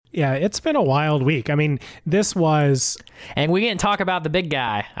Yeah, it's been a wild week. I mean, this was... And we didn't talk about the big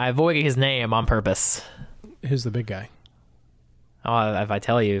guy. I avoided his name on purpose. Who's the big guy? Oh, if I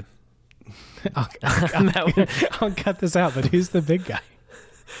tell you. I'll cut this out, but who's the big guy?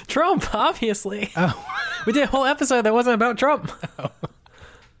 Trump, obviously. Oh. We did a whole episode that wasn't about Trump. Oh.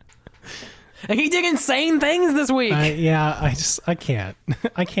 And he did insane things this week. Yeah, I can't.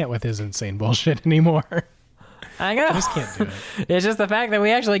 I can't with his insane bullshit anymore. I know. I just can't do it. It's just the fact that we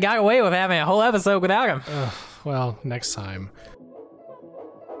actually got away with having a whole episode without him. Well, next time.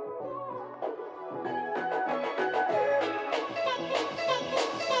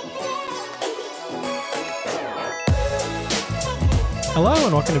 Hello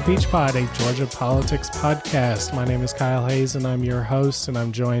and welcome to Peach Pod, a Georgia politics podcast. My name is Kyle Hayes and I'm your host, and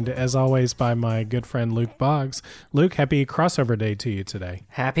I'm joined as always by my good friend Luke Boggs. Luke, happy crossover day to you today.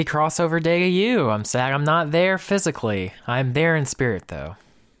 Happy crossover day to you. I'm sad I'm not there physically. I'm there in spirit though.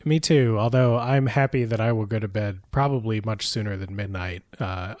 Me too, although I'm happy that I will go to bed probably much sooner than midnight,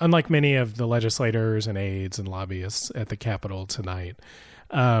 unlike many of the legislators and aides and lobbyists at the Capitol tonight.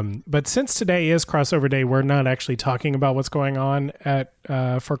 But since today is crossover day, we're not actually talking about what's going on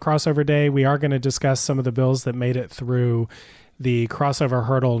for crossover day. We are going to discuss some of the bills that made it through the crossover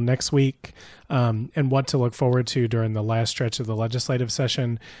hurdle next week, and what to look forward to during the last stretch of the legislative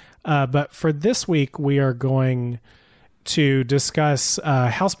session. But for this week, we are going to discuss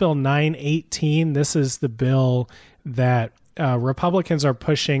House Bill 918. This is the bill that Republicans are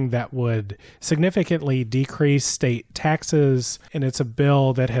pushing that would significantly decrease state taxes, and it's a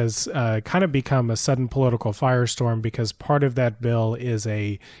bill that has kind of become a sudden political firestorm because part of that bill is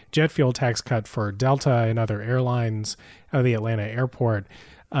a jet fuel tax cut for Delta and other airlines out of the Atlanta airport.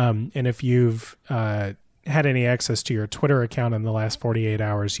 And if you've had any access to your Twitter account in the last 48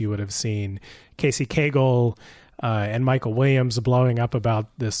 hours, you would have seen Casey Cagle and Michael Williams blowing up about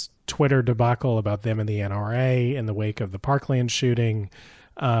this Twitter debacle about them and the NRA in the wake of the Parkland shooting.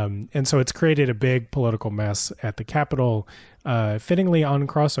 And so it's created a big political mess at the Capitol, fittingly on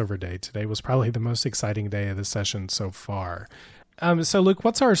crossover day. Today was probably the most exciting day of the session so far. So Luke,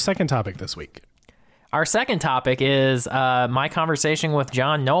 what's our second topic this week? Our second topic is my conversation with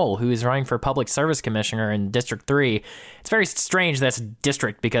John Knoll, who is running for Public Service Commissioner in District 3. It's very strange that's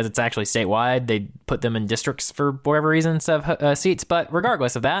district because it's actually statewide. They put them in districts for whatever reason instead of seats. But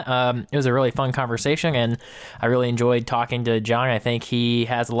regardless of that, it was a really fun conversation, and I really enjoyed talking to John. I think he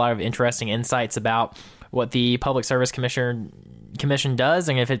has a lot of interesting insights about what the Public Service Commission does,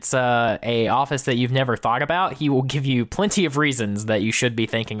 and if it's a office that you've never thought about, he will give you plenty of reasons that you should be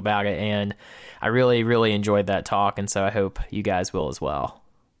thinking about it. And I really, really enjoyed that talk, and so I hope you guys will as well.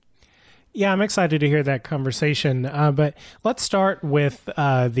 Yeah, I'm excited to hear that conversation. But let's start with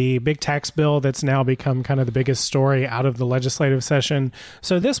the big tax bill that's now become kind of the biggest story out of the legislative session.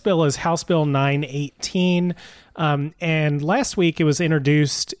 So this bill is House Bill 918. And last week it was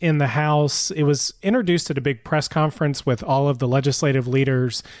introduced in the House. It was introduced at a big press conference with all of the legislative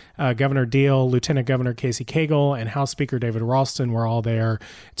leaders. Governor Deal, Lieutenant Governor Casey Cagle, and House Speaker David Ralston were all there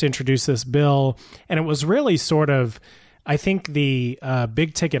to introduce this bill. And it was really sort of, I think, the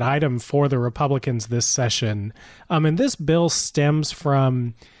big ticket item for the Republicans this session. And this bill stems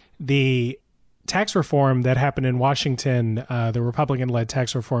from the tax reform that happened in Washington, the Republican-led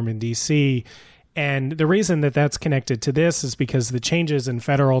tax reform in D.C., and the reason that that's connected to this is because the changes in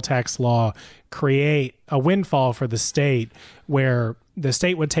federal tax law create a windfall for the state where the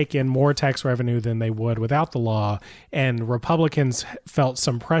state would take in more tax revenue than they would without the law. And Republicans felt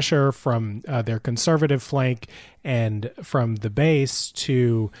some pressure from their conservative flank and from the base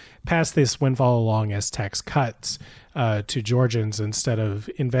to pass this windfall along as tax cuts to Georgians instead of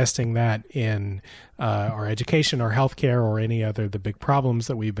investing that in our education or healthcare or any other the big problems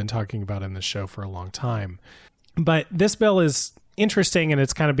that we've been talking about in the show for a long time. But this bill is interesting, and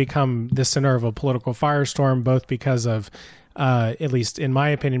it's kind of become the center of a political firestorm, both because of, at least in my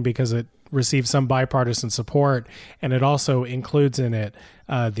opinion, because it received some bipartisan support, and it also includes in it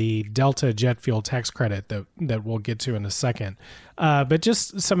the Delta jet fuel tax credit that we'll get to in a second. But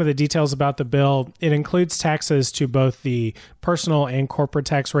just some of the details about the bill. It includes taxes to both the personal and corporate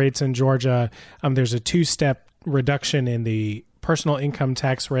tax rates in Georgia. There's a two-step reduction in the personal income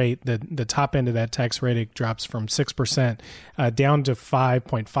tax rate. The top end of that tax rate, it drops from 6% down to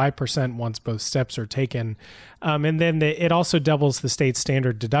 5.5% once both steps are taken. And then it also doubles the state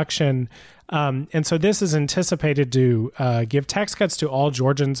standard deduction. And so this is anticipated to give tax cuts to all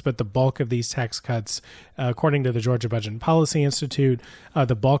Georgians, but the bulk of these tax cuts, according to the Georgia Budget and Policy Institute,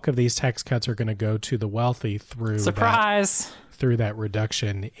 the bulk of these tax cuts are going to go to the wealthy through that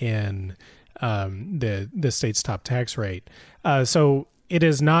reduction in the state's top tax rate. So it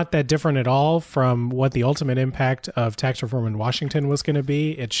is not that different at all from what the ultimate impact of tax reform in Washington was going to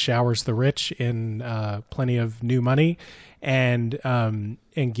be. It showers the rich in plenty of new money, and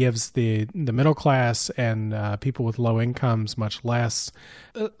gives the middle class and people with low incomes much less.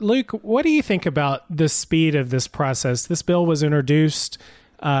 Luke, what do you think about the speed of this process? This bill was introduced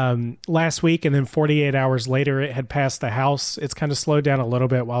last week, and then 48 hours later it had passed the House. It's kind of slowed down a little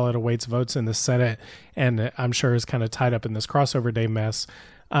bit while it awaits votes in the Senate, and I'm sure is kind of tied up in this crossover day mess.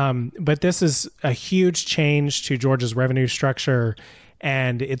 But this is a huge change to Georgia's revenue structure,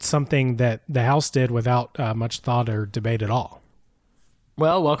 and it's something that the House did without much thought or debate at all.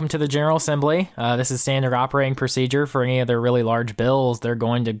 Well, welcome to the General Assembly. This is standard operating procedure for any of their really large bills. They're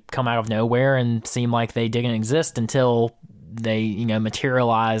going to come out of nowhere and seem like they didn't exist until they,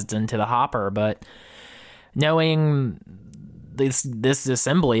 materialized into the hopper. But knowing this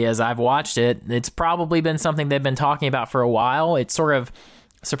assembly, as I've watched it, it's probably been something they've been talking about for a while. It's sort of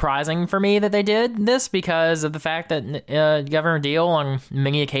surprising for me that they did this because of the fact that Governor Deal on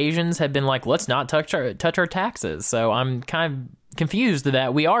many occasions had been like, let's not touch our taxes. So I'm kind of confused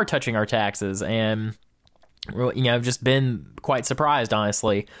that we are touching our taxes, and I've just been quite surprised,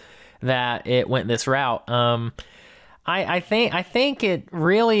 honestly, that it went this route. I think it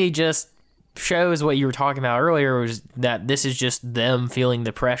really just shows what you were talking about earlier, was that this is just them feeling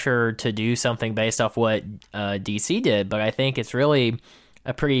the pressure to do something based off what DC did. But I think it's really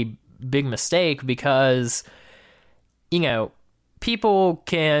a pretty big mistake because, people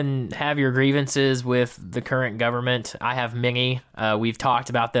can have your grievances with the current government. I have many. We've talked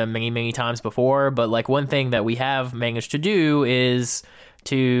about them many, many times before. But like one thing that we have managed to do is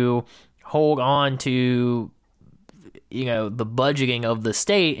to hold on to, the budgeting of the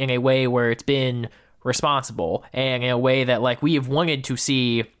state in a way where it's been responsible, and in a way that like we have wanted to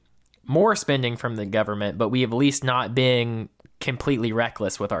see more spending from the government, but we have at least not been completely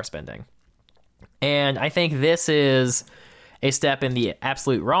reckless with our spending. And I think this is a step in the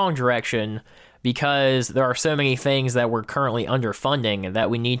absolute wrong direction because there are so many things that we're currently underfunding that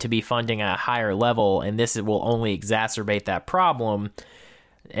we need to be funding at a higher level, and this will only exacerbate that problem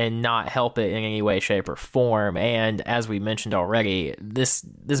and not help it in any way, shape, or form. And as we mentioned already, this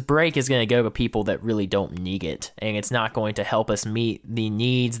break is going to go to people that really don't need it, and it's not going to help us meet the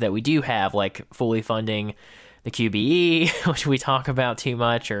needs that we do have, like fully funding the QBE, which we talk about too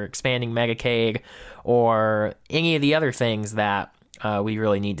much, or expanding Medicaid, or any of the other things that we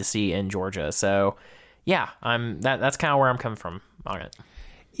really need to see in Georgia. So, yeah, that's kind of where I'm coming from on it.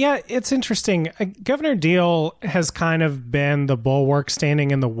 Yeah, it's interesting. Governor Deal has kind of been the bulwark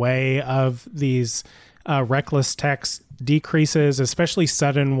standing in the way of these reckless tax decreases, especially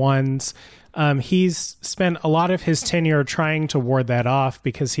sudden ones. He's spent a lot of his tenure trying to ward that off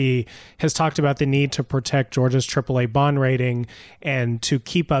because he has talked about the need to protect Georgia's AAA bond rating and to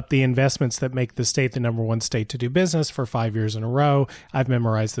keep up the investments that make the state the number one state to do business for 5 years in a row. I've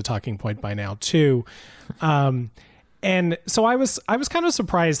memorized the talking point by now, too. And so I was kind of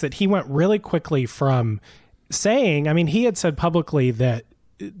surprised that he went really quickly from saying, he had said publicly that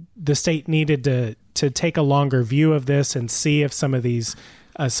the state needed to take a longer view of this and see if some of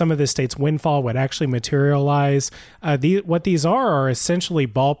the state's windfall would actually materialize. What these are essentially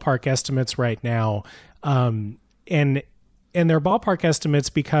ballpark estimates right now. And they're ballpark estimates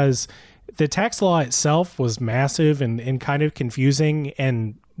because the tax law itself was massive and kind of confusing.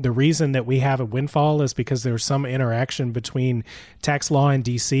 And the reason that we have a windfall is because there's some interaction between tax law in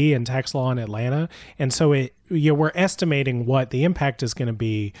DC and tax law in Atlanta. And so we're estimating what the impact is going to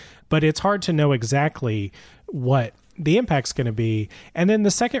be, but it's hard to know exactly what the impact's going to be. And then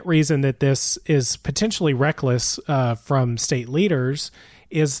the second reason that this is potentially reckless from state leaders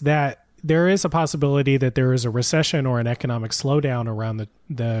is that there is a possibility that there is a recession or an economic slowdown around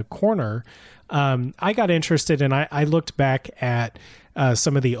the corner. I got interested and I looked back at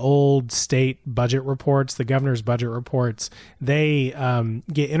some of the old state budget reports, the governor's budget reports. They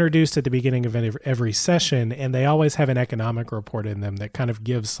get introduced at the beginning of every session, and they always have an economic report in them that kind of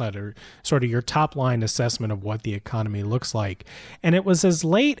gives sort of your top line assessment of what the economy looks like. And it was as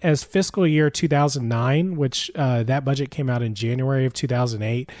late as fiscal year 2009, which that budget came out in January of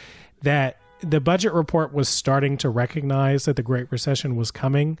 2008, that the budget report was starting to recognize that the Great Recession was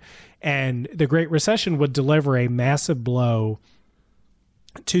coming, and the Great Recession would deliver a massive blow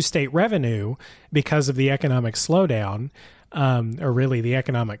to state revenue because of the economic slowdown, or really the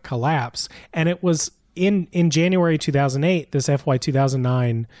economic collapse. And it was in January 2008, this FY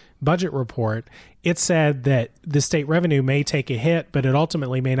 2009 budget report, it said that the state revenue may take a hit, but it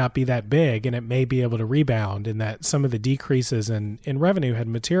ultimately may not be that big, and it may be able to rebound, and that some of the decreases in revenue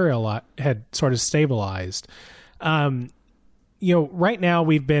had sort of stabilized. right now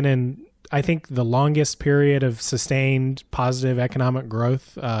we've been in, I think, the longest period of sustained positive economic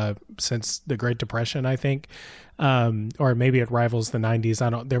growth since the Great Depression, I think. Or maybe it rivals the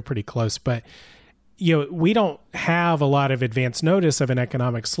 90s. They're pretty close, but we don't have a lot of advance notice of an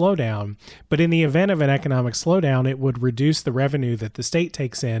economic slowdown, but in the event of an economic slowdown, it would reduce the revenue that the state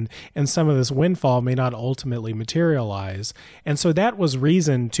takes in, and some of this windfall may not ultimately materialize. And so that was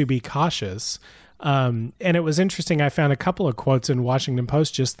reason to be cautious. And it was interesting. I found a couple of quotes in Washington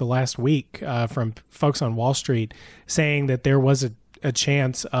Post just the last week from folks on Wall Street saying that there was a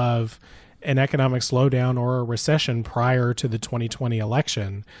chance of an economic slowdown or a recession prior to the 2020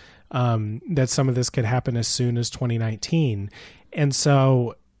 election. That some of this could happen as soon as 2019. And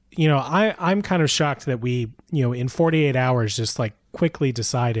so, I'm kind of shocked that we, in 48 hours, just like quickly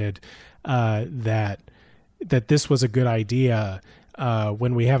decided that this was a good idea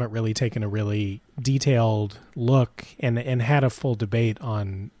when we haven't really taken a really detailed look and had a full debate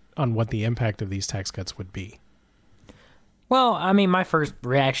on what the impact of these tax cuts would be. Well, I mean, my first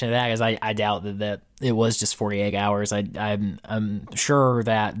reaction to that is I doubt that it was just 48 hours. I'm sure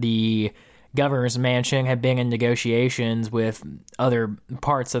that the governor's mansion had been in negotiations with other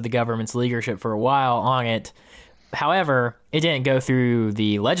parts of the government's leadership for a while on it. However, it didn't go through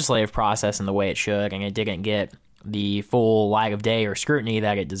the legislative process in the way it should, and it didn't get the full light of day or scrutiny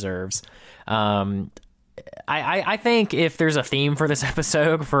that it deserves. I think if there's a theme for this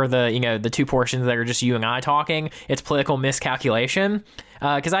episode, for the two portions that are just you and I talking, it's political miscalculation.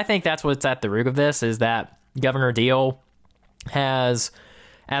 Because I think that's what's at the root of this, is that Governor Deal has,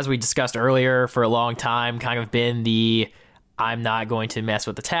 as we discussed earlier, for a long time kind of been I'm not going to mess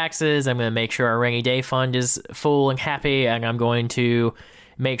with the taxes. I'm going to make sure our rainy day fund is full and happy, and I'm going to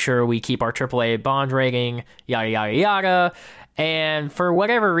make sure we keep our AAA bond rating, yada, yada, yada. And for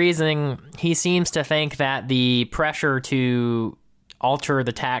whatever reason, he seems to think that the pressure to alter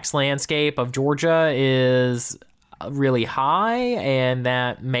the tax landscape of Georgia is really high, and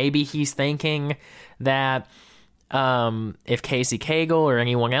that maybe he's thinking that if Casey Cagle or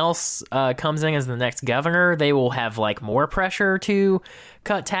anyone else comes in as the next governor, they will have more pressure to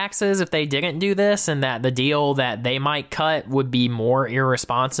cut taxes if they didn't do this, and that the deal that they might cut would be more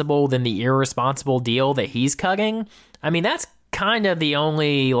irresponsible than the irresponsible deal that he's cutting. I mean, that's kind of the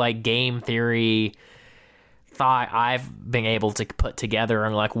only game theory thought I've been able to put together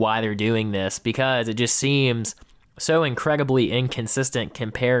on why they're doing this, because it just seems so incredibly inconsistent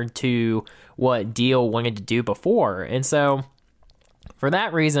compared to what Deal wanted to do before. And so for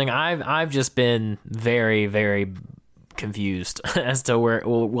that reason, I've just been very, very confused as to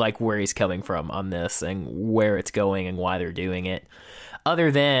where he's coming from on this and where it's going and why they're doing it.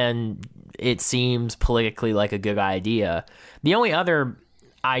 Other than it seems politically like a good idea. The only other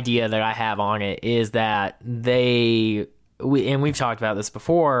idea that I have on it is that we've talked about this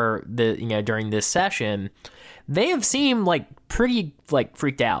before, during this session, they have seemed pretty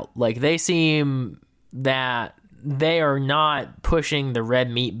freaked out. They seem that they are not pushing the red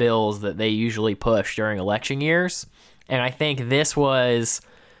meat bills that they usually push during election years. And I think this was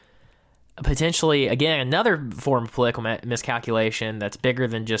potentially, again, another form of political miscalculation that's bigger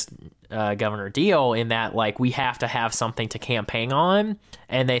than just Governor Deal, in that we have to have something to campaign on,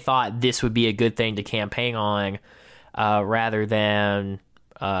 and they thought this would be a good thing to campaign on rather than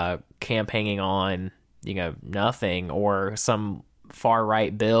campaigning on nothing, or some far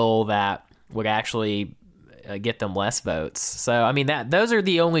right bill that would actually get them less votes. So I mean, those are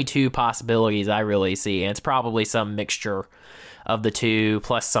the only two possibilities I really see, and it's probably some mixture of the two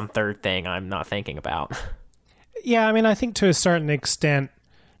plus some third thing I'm not thinking about. Yeah, I mean, I think to a certain extent,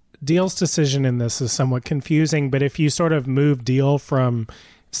 Deal's decision in this is somewhat confusing, but if you sort of move Deal from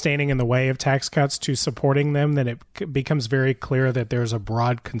standing in the way of tax cuts to supporting them, then it becomes very clear that there's a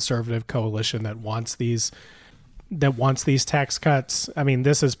broad conservative coalition that wants these tax cuts. I mean,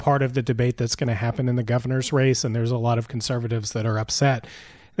 this is part of the debate that's going to happen in the governor's race, and there's a lot of conservatives that are upset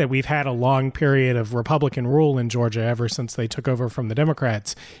that we've had a long period of Republican rule in Georgia ever since they took over from the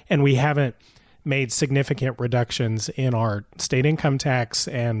Democrats, and we haven't made significant reductions in our state income tax.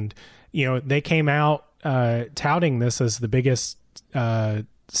 And, they came out touting this as the biggest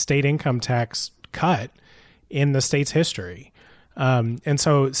state income tax cut in the state's history. And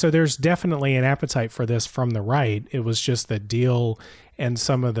so there's definitely an appetite for this from the right. It was just that Deal and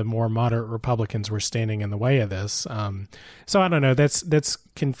some of the more moderate Republicans were standing in the way of this. So I don't know. That's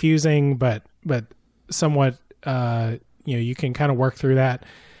confusing, but somewhat, you can kind of work through that.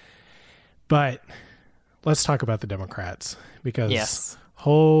 But let's talk about the Democrats, because yes.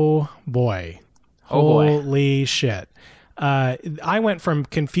 Oh boy, holy shit. I went from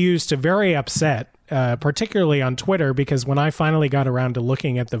confused to very upset particularly on Twitter, because when I finally got around to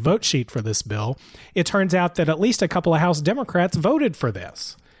looking at the vote sheet for this bill, it turns out that at least a couple of House Democrats voted for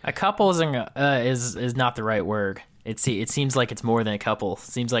this. A couple is not the right word. It seems like it's more than a couple. It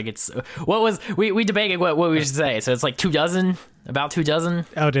seems like it's we debated what we should say. So it's like 24, about 24.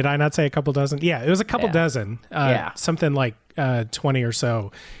 Oh, did I not say a couple dozen? Yeah, it was a couple dozen. Something like 20 or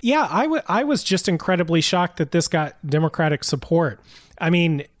so. Yeah, I was just incredibly shocked that this got Democratic support. I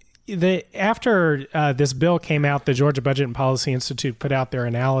mean, after this bill came out, the Georgia Budget and Policy Institute put out their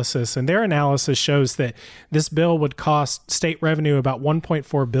analysis, and their analysis shows that this bill would cost state revenue about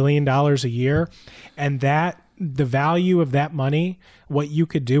 $1.4 billion a year, and that the value of that money, what you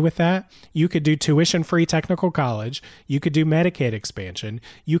could do with that, you could do tuition-free technical college, you could do Medicaid expansion,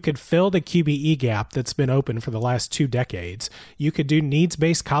 you could fill the QBE gap that's been open for the last 2 decades, you could do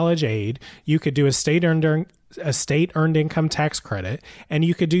needs-based college aid, you could do a state-earned income tax credit, and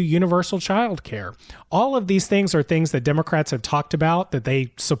you could do universal child care. All of these things are things that Democrats have talked about, that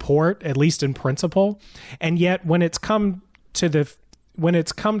they support, at least in principle, and yet when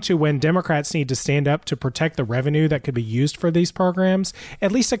Democrats need to stand up to protect the revenue that could be used for these programs,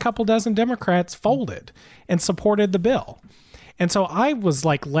 at least a couple dozen Democrats folded and supported the bill. And so I was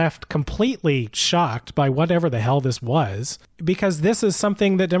left completely shocked by whatever the hell this was, because this is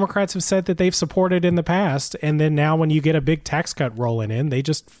something that Democrats have said that they've supported in the past. And then now when you get a big tax cut rolling in, they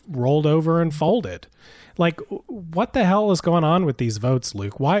just rolled over and folded. What the hell is going on with these votes,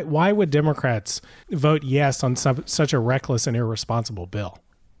 Luke? Why would Democrats vote yes on such a reckless and irresponsible bill?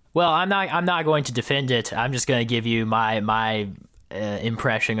 Well, I'm not going to defend it. I'm just going to give you my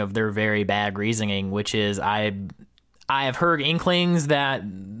impression of their very bad reasoning, which is I have heard inklings that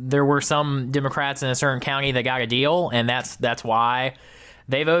there were some Democrats in a certain county that got a deal, and that's why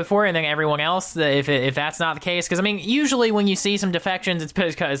they voted for it. And then everyone else, if that's not the case, because I mean, usually when you see some defections, it's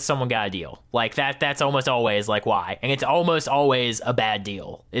because someone got a deal. That's almost always why, and it's almost always a bad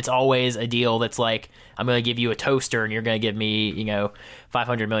deal. It's always a deal that's like, I'm going to give you a toaster, and you're going to give me,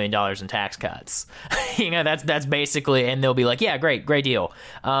 $500 million in tax cuts. That's basically, and they'll be like, yeah, great deal.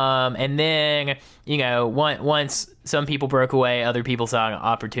 And then, once some people broke away, other people saw an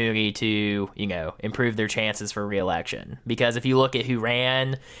opportunity to, improve their chances for re-election. Because if you look at who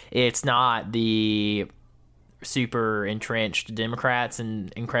ran, it's not the super entrenched Democrats in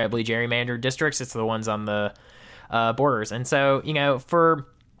incredibly gerrymandered districts. It's the ones on the borders. And so, for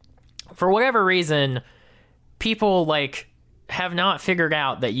whatever reason, people have not figured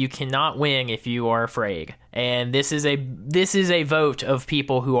out that you cannot win if you are afraid. And this is a vote of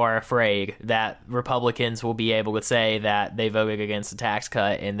people who are afraid that Republicans will be able to say that they voted against the tax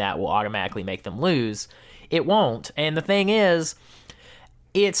cut and that will automatically make them lose. It won't. And the thing is,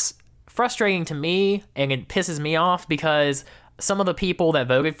 it's frustrating to me and it pisses me off because some of the people that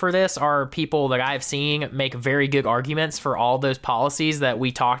voted for this are people that I've seen make very good arguments for all those policies that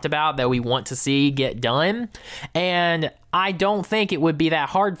we talked about that we want to see get done. And I don't think it would be that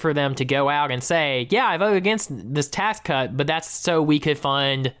hard for them to go out and say, yeah, I voted against this tax cut, but that's so we could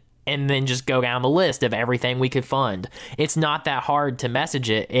fund, and then just go down the list of everything we could fund. It's not that hard to message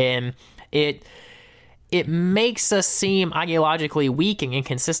it, and it makes us seem ideologically weak and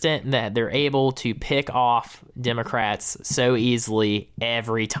inconsistent that they're able to pick off Democrats so easily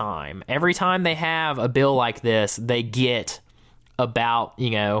every time. Every time they have a bill like this, they get about,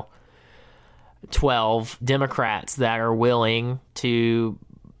 12 Democrats that are willing to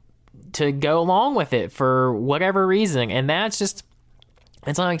go along with it for whatever reason. And that's just,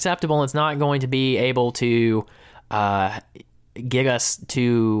 it's unacceptable. It's not going to be able to get us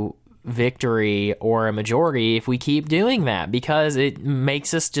to victory or a majority if we keep doing that, because it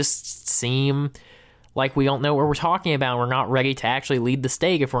makes us just seem like we don't know what we're talking about. We're not ready to actually lead the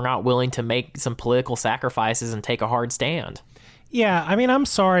state if we're not willing to make some political sacrifices and take a hard stand. Yeah, I mean, I'm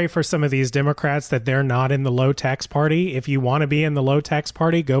sorry for some of these Democrats that they're not in the low tax party. If you want to be in the low tax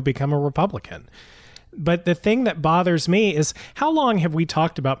party, go become a Republican. But the thing that bothers me is, how long have we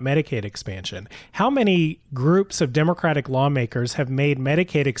talked about Medicaid expansion? How many groups of Democratic lawmakers have made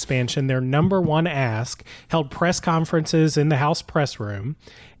Medicaid expansion their number one ask, held press conferences in the House press room,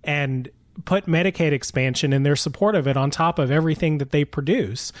 and put Medicaid expansion in their support of it on top of everything that they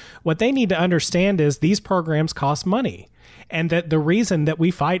produce? What they need to understand is these programs cost money. And that the reason that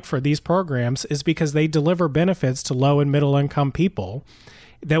we fight for these programs is because they deliver benefits to low and middle income people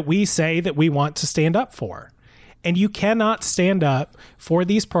that we say that we want to stand up for. And you cannot stand up for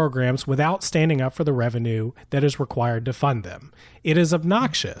these programs without standing up for the revenue that is required to fund them. It is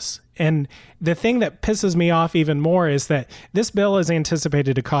obnoxious. And the thing that pisses me off even more is that this bill is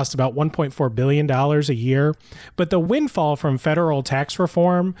anticipated to cost about $1.4 billion a year, but the windfall from federal tax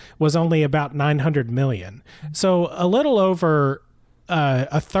reform was only about $900 million. So a little over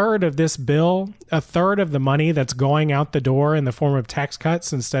a third of this bill, a third of the money that's going out the door in the form of tax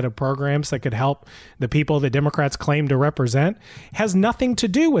cuts instead of programs that could help the people the Democrats claim to represent, has nothing to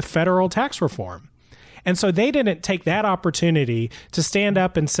do with federal tax reform. And so they didn't take that opportunity to stand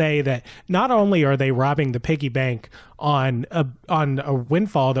up and say that not only are they robbing the piggy bank on a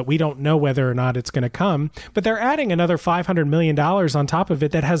windfall that we don't know whether or not it's going to come, but they're adding another $500 million on top of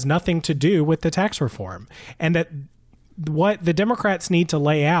it that has nothing to do with the tax reform. And that what the Democrats need to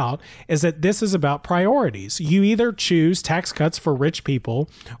lay out is that this is about priorities. You either choose tax cuts for rich people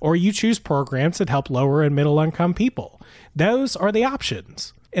or you choose programs that help lower and middle income people. Those are the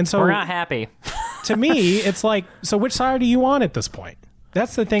options. And so we're not happy. To me, it's like, so which side are you on at this point?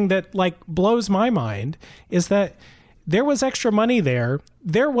 That's the thing that like blows my mind, is that there was extra money there.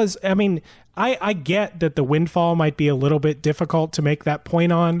 There was, I mean, I get that the windfall might be a little bit difficult to make that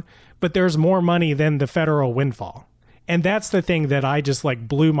point on, but there's more money than the federal windfall. And that's the thing that I just like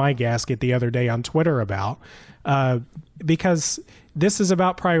blew my gasket the other day on Twitter about, because this is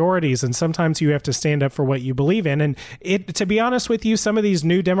about priorities, and sometimes you have to stand up for what you believe in. And to be honest with you, some of these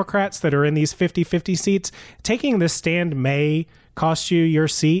new Democrats that are in these 50-50 seats, taking this stand may cost you your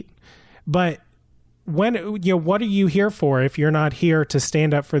seat. But when, you know, what are you here for if you're not here to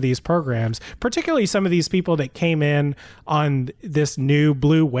stand up for these programs, particularly some of these people that came in on this new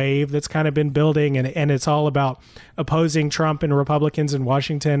blue wave that's kind of been building, and it's all about opposing Trump and Republicans in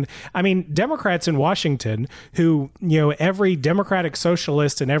Washington. I mean, Democrats in Washington who, you know, every Democratic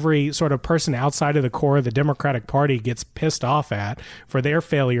socialist and every sort of person outside of the core of the Democratic Party gets pissed off at for their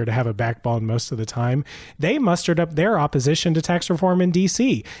failure to have a backbone most of the time. They mustered up their opposition to tax reform in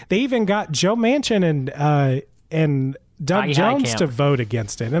D.C. They even got Joe Manchin and Doug Heidi Jones Heitkamp to vote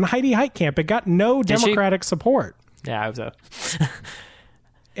against it. And Heidi Heitkamp, it got no Democratic support. Yeah, I was a...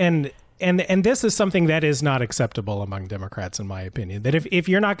 And this is something that is not acceptable among Democrats, in my opinion. That if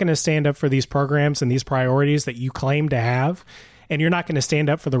you're not going to stand up for these programs and these priorities that you claim to have, and you're not going to stand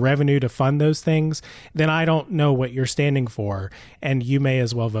up for the revenue to fund those things, then I don't know what you're standing for. And you may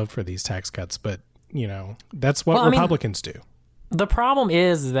as well vote for these tax cuts. But, you know, that's what Republicans do. The problem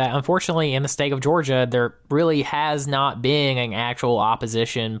is that, unfortunately, in the state of Georgia, there really has not been an actual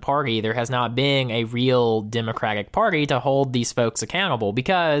opposition party. There has not been a real Democratic Party to hold these folks accountable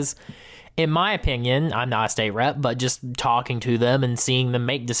because, in my opinion, I'm not a state rep, but just talking to them and seeing them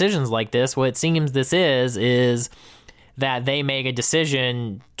make decisions like this, what it seems this is that they make a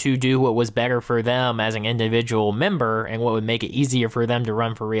decision to do what was better for them as an individual member and what would make it easier for them to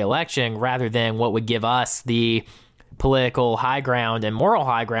run for re-election rather than what would give us the political high ground and moral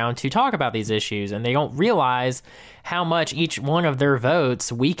high ground to talk about these issues. And they don't realize how much each one of their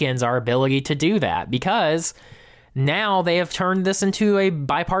votes weakens our ability to do that, because now they have turned this into a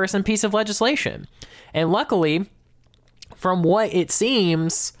bipartisan piece of legislation. And luckily, from what it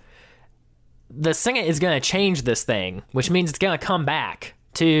seems, the Senate is going to change this thing, which means it's going to come back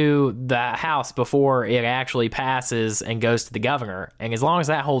to the House before it actually passes and goes to the governor. And as long as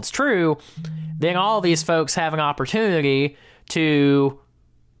that holds true, then all these folks have an opportunity to,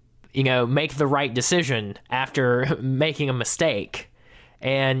 you know, make the right decision after making a mistake.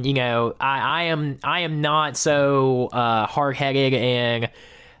 And, you know, I am not so hard-headed and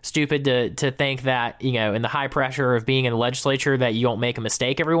stupid to think that, you know, in the high pressure of being in the legislature that you don't make a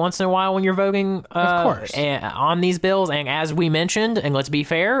mistake every once in a while when you're voting of course. On these bills. And as we mentioned, and let's be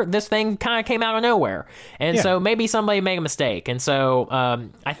fair, this thing kind of came out of nowhere. And so maybe somebody made a mistake. And so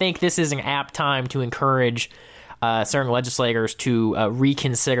I think this is an apt time to encourage certain legislators to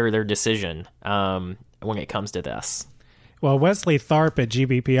reconsider their decision when it comes to this. Well, Wesley Tharp at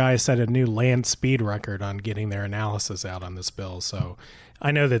GBPI set a new land speed record on getting their analysis out on this bill. So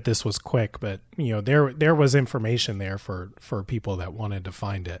I know that this was quick, but you know there was information there for people that wanted to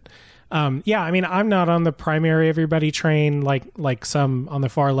find it. Yeah, I mean, I'm not on the primary everybody train like some on the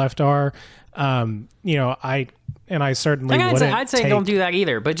far left are. You know, I certainly wouldn't. I'd say don't do that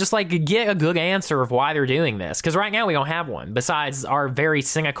either, but just like get a good answer of why they're doing this, because right now we don't have one. Besides our very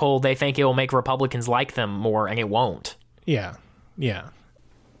cynical, they think it will make Republicans like them more, and it won't. Yeah.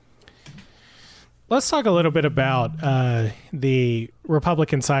 Let's talk a little bit about the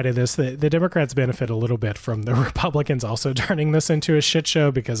Republican side of this. The Democrats benefit a little bit from the Republicans also turning this into a shit show,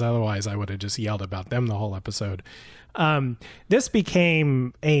 because otherwise I would have just yelled about them the whole episode. This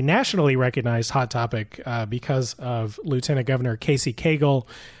became a nationally recognized hot topic because of Lieutenant Governor Casey Cagle.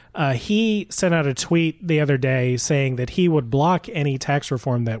 He sent out a tweet the other day saying that he would block any tax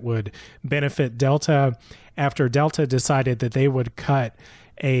reform that would benefit Delta after Delta decided that they would cut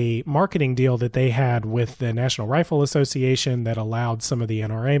a marketing deal that they had with the National Rifle Association that allowed some of the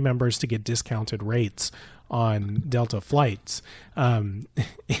NRA members to get discounted rates on Delta flights.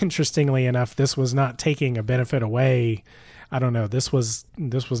 Interestingly enough, this was not taking a benefit away. I don't know. This was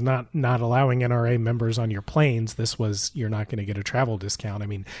not allowing NRA members on your planes. This was, you're not going to get a travel discount. I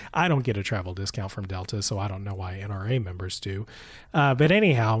mean, I don't get a travel discount from Delta, so I don't know why NRA members do. But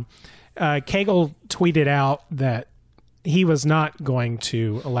anyhow, Cagle tweeted out that he was not going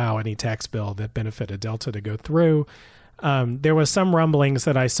to allow any tax bill that benefited Delta to go through. There was some rumblings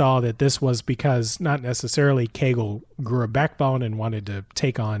that I saw that this was because not necessarily Cagle grew a backbone and wanted to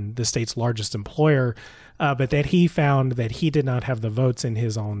take on the state's largest employer, but that he found that he did not have the votes in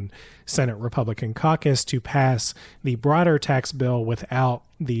his own Senate Republican caucus to pass the broader tax bill without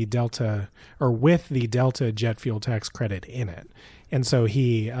the Delta, or with the Delta jet fuel tax credit in it. And so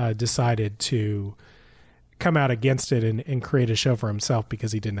he decided to come out against it and create a show for himself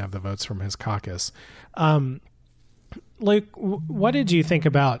because he didn't have the votes from his caucus. Luke, what did you think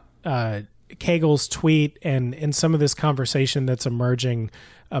about Cagle's tweet and some of this conversation that's emerging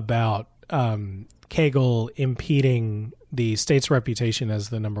about Cagle impeding the state's reputation as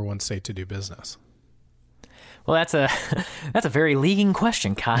the number one state to do business? Well, that's a very leading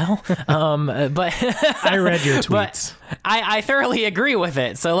question, Kyle. But I read your tweets. I thoroughly agree with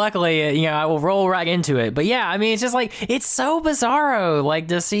it. So luckily, I will roll right into it. But yeah, I mean, it's just like, it's so bizarro, like,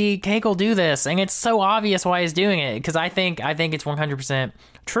 to see Cagle do this, and it's so obvious why he's doing it. Because I think it's 100%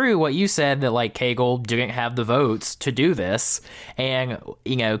 true what you said, that like Cagle didn't have the votes to do this, and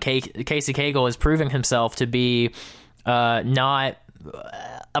Casey Cagle is proving himself to be not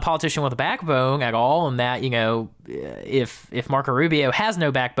a politician with a backbone at all, and that if Marco Rubio has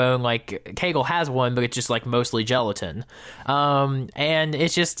no backbone, like Cagle has one, but it's just like mostly gelatin. And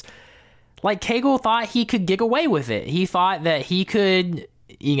it's just like Cagle thought he could get away with it. He thought that he could,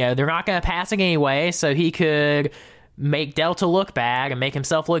 they're not going to pass it anyway, so he could make Delta look bad and make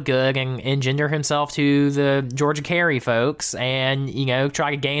himself look good and engender himself to the Georgia Carry folks, and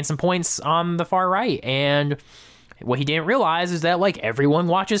try to gain some points on the far right. And what he didn't realize is that like everyone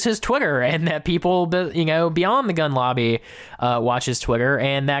watches his Twitter, and that people, beyond the gun lobby, watch his Twitter,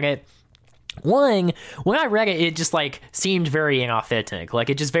 and that when I read it, it just like seemed very inauthentic. Like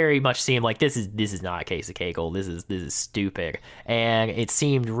it just very much seemed like this is not Casey Cagle. This is stupid, and it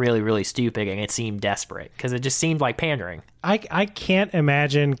seemed really, really stupid, and it seemed desperate because it just seemed like pandering. I can't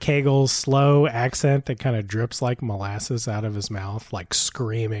imagine Cagle's slow accent that kind of drips like molasses out of his mouth, like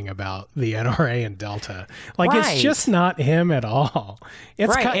screaming about the NRA and Delta. Like, right. It's just not him at all.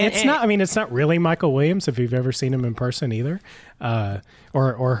 It's right. It's not really Michael Williams, if you've ever seen him in person either,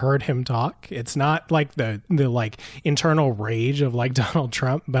 or heard him talk. It's not like the like internal rage of like Donald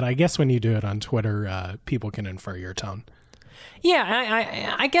Trump, but I guess when you do it on Twitter, people can infer your tone.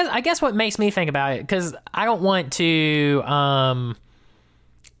 Yeah, I guess what makes me think about it, because I don't want to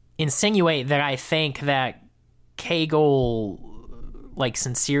insinuate that I think that Cagle like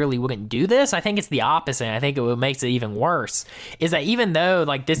sincerely wouldn't do this. I think it's the opposite. I think what makes it even worse is that even though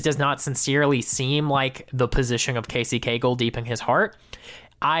like this does not sincerely seem like the position of Casey Cagle deep in his heart,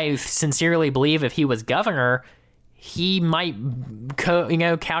 I sincerely believe if he was governor, he might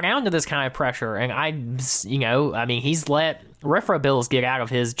cow down to this kind of pressure. And he's let RFRA bills get out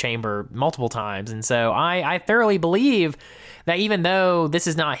of his chamber multiple times. And so I thoroughly believe that even though this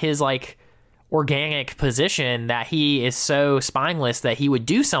is not his like organic position, that he is so spineless that he would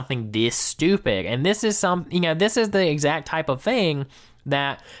do something this stupid. And this is this is the exact type of thing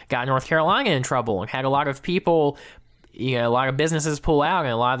that got North Carolina in trouble and had a lot of people, a lot of businesses pull out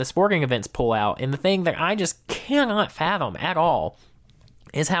and a lot of the sporting events pull out. And the thing that I just cannot fathom at all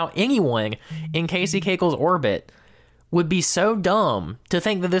is how anyone in Casey Cagle's orbit would be so dumb to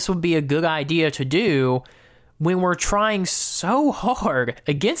think that this would be a good idea to do when we're trying so hard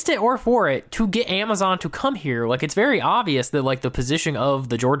against it or for it to get Amazon to come here. Like, it's very obvious that like the position of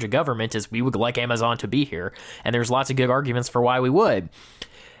the Georgia government is we would like Amazon to be here, and there's lots of good arguments for why we would.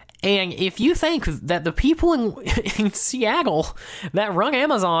 And if you think that the people in Seattle that run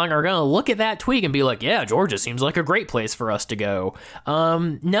Amazon are going to look at that tweet and be like, yeah, Georgia seems like a great place for us to go.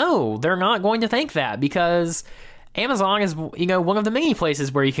 No, they're not going to think that, because Amazon is, one of the many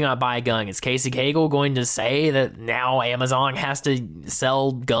places where you cannot buy a gun. Is Casey Cagle going to say that now Amazon has to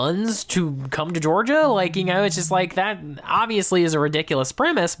sell guns to come to Georgia? Like, it's just like that obviously is a ridiculous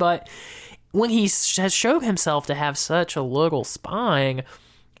premise, but when he has shown himself to have such a little spine,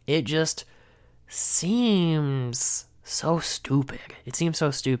 it just seems so stupid. It seems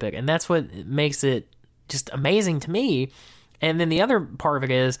so stupid. And that's what makes it just amazing to me. And then the other part of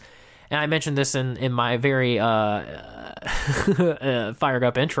it is, and I mentioned this in my very fired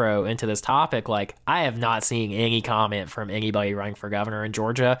up intro into this topic, like, I have not seen any comment from anybody running for governor in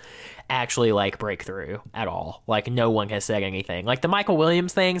Georgia actually, like, break through at all. Like, no one has said anything. Like, the Michael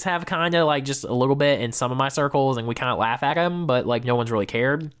Williams things have kind of, like, just a little bit in some of my circles, and we kind of laugh at them, but, like, no one's really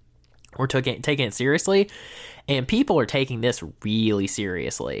cared or taking it seriously. And people are taking this really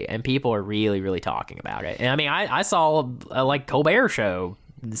seriously, and people are really, really talking about it. And I mean, I saw a like Colbert show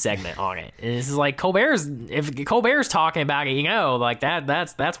segment on it, and this is like if Colbert's talking about it, like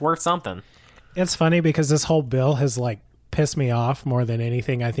that's worth something. It's funny because this whole bill has like pissed me off more than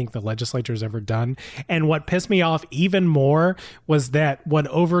anything I think the legislature's ever done. And what pissed me off even more was that what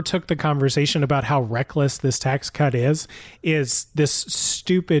overtook the conversation about how reckless this tax cut is this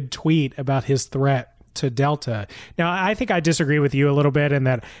stupid tweet about his threat to Delta. Now, I think I disagree with you a little bit in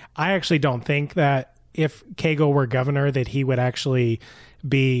that I actually don't think that if Cagle were governor that he would actually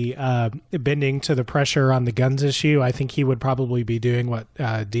be bending to the pressure on the guns issue. I think he would probably be doing what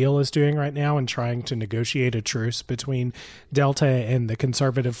Deal is doing right now and trying to negotiate a truce between Delta and the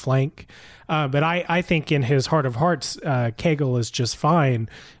conservative flank. But I think in his heart of hearts, Cagle is just fine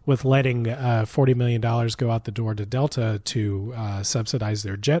with letting $40 million go out the door to Delta to subsidize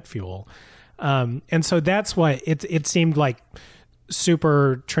their jet fuel. And so that's what it seemed like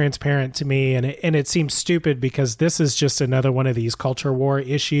super transparent to me. And it seems stupid because this is just another one of these culture war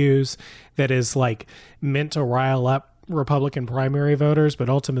issues that is like meant to rile up Republican primary voters, but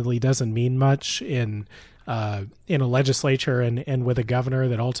ultimately doesn't mean much in a legislature and with a governor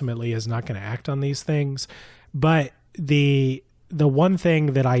that ultimately is not going to act on these things. But the one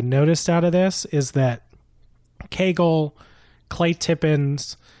thing that I noticed out of this is that Cagle, Clay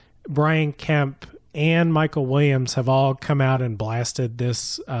Tippins, Brian Kemp, and Michael Williams have all come out and blasted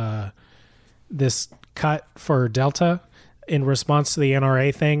this cut for Delta in response to the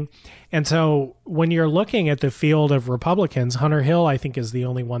NRA thing. And so when you're looking at the field of Republicans, Hunter Hill, I think, is the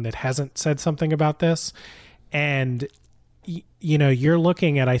only one that hasn't said something about this. And, you're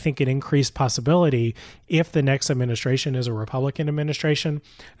looking at, I think, an increased possibility if the next administration is a Republican administration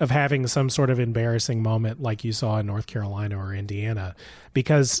of having some sort of embarrassing moment like you saw in North Carolina or Indiana,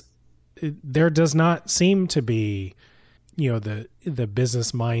 because there does not seem to be, the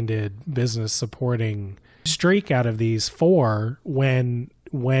business-minded, business-supporting streak out of these four when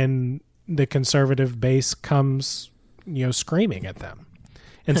the conservative base comes, screaming at them.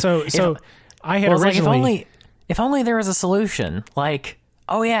 And so I had originally... If only there was a solution, like,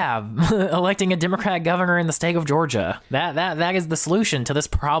 oh yeah, electing a Democrat governor in the state of Georgia. That is the solution to this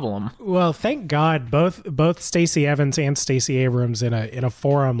problem. Well, thank God both Stacey Evans and Stacey Abrams in a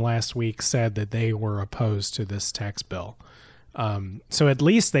forum last week said that they were opposed to this tax bill. So at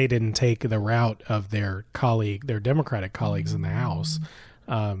least they didn't take the route of their Democratic colleagues in the House,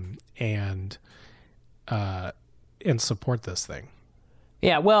 and support this thing.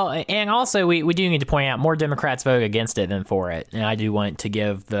 Yeah, well, and also we do need to point out more Democrats vote against it than for it, and I do want to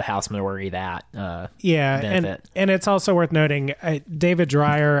give the House minority that benefit. And it's also worth noting, David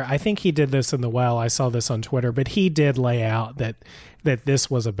Dreyer, I think he did this in the well. I saw this on Twitter, but he did lay out that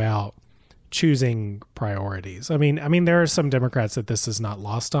this was about choosing priorities. I mean, there are some Democrats that this is not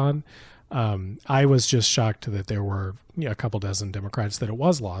lost on. I was just shocked that there were a couple dozen Democrats that it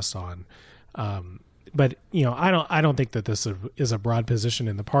was lost on. But I don't think that this is a broad position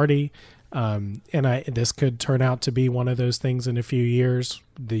in the party, and this could turn out to be one of those things in a few years.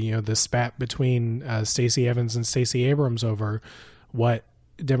 The spat between Stacey Evans and Stacey Abrams over what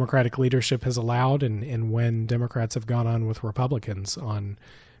Democratic leadership has allowed, and when Democrats have gone on with Republicans on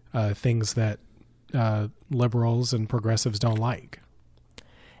things that liberals and progressives don't like.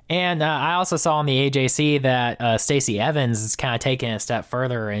 And I also saw on the AJC that Stacey Evans is kind of taking it a step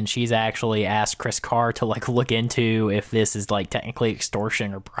further, and she's actually asked Chris Carr to look into if this is technically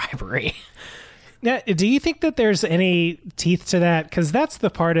extortion or bribery. Now, do you think that there's any teeth to that? Because that's the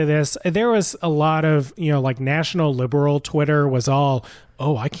part of this. There was a lot of national liberal Twitter was all,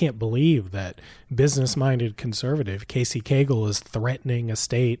 oh, I can't believe that business-minded conservative Casey Cagle is threatening a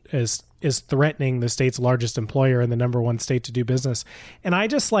state is threatening the state's largest employer and the number one state to do business. And I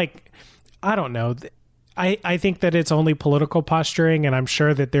just I don't know. I think that it's only political posturing, and I'm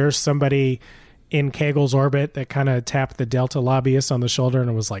sure that there's somebody in Cagle's orbit that kind of tapped the Delta lobbyist on the shoulder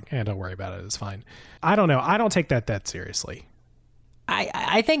and was like, don't worry about it. It's fine. I don't know. I don't take that seriously.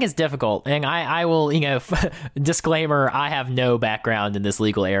 I think it's difficult, and I will, disclaimer, I have no background in this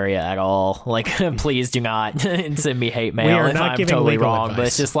legal area at all. Like, please do not send me hate mail if I'm totally wrong. Advice. But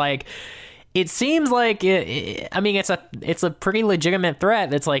it's just like, it seems like it's a pretty legitimate threat.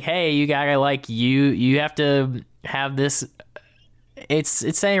 That's like, hey, you gotta you have to have this. It's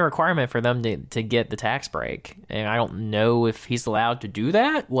saying a requirement for them to get the tax break, and I don't know if he's allowed to do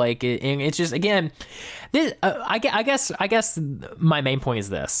that. And it's just, again, this. I guess my main point is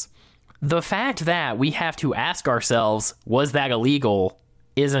this: the fact that we have to ask ourselves, was that illegal,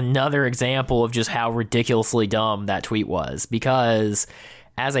 is another example of just how ridiculously dumb that tweet was. Because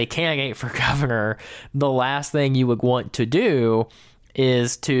as a candidate for governor, the last thing you would want to do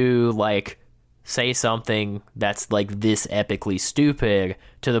is to say something that's this epically stupid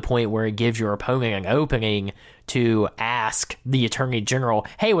to the point where it gives your opponent an opening to ask the attorney general,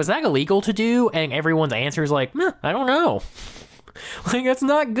 hey, was that illegal to do? And everyone's answer is I don't know. That's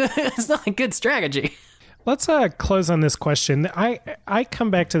not good. It's not a good strategy. Let's close on this question. I come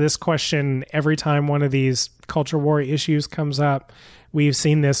back to this question every time one of these culture war issues comes up. We've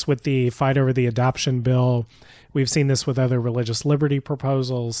seen this with the fight over the adoption bill. We've seen this with other religious liberty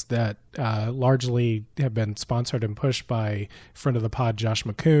proposals that largely have been sponsored and pushed by friend of the pod, Josh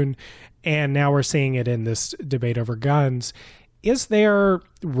McCoon. And now we're seeing it in this debate over guns. Is there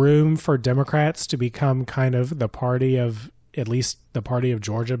room for Democrats to become kind of the party of, at least the party of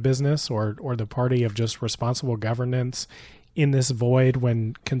Georgia business, or the party of just responsible governance in this void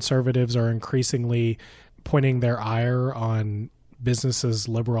when conservatives are increasingly pointing their ire on businesses'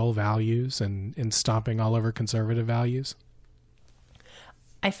 liberal values and stomping all over conservative values?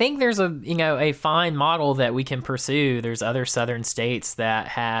 I think there's a fine model that we can pursue. There's other southern states that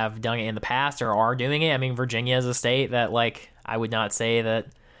have done it in the past or are doing it. I mean, Virginia is a state that I would not say that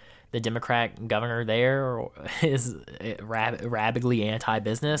the Democrat governor there is rabidly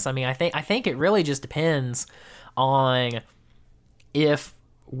anti-business. I mean, I think it really just depends on if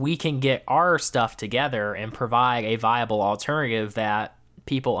we can get our stuff together and provide a viable alternative that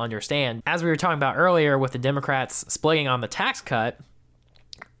people understand. As we were talking about earlier with the Democrats splitting on the tax cut,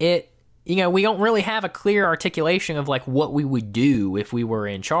 we don't really have a clear articulation of what we would do if we were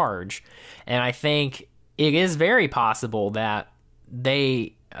in charge. And I think it is very possible that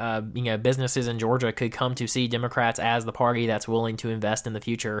businesses in Georgia could come to see Democrats as the party that's willing to invest in the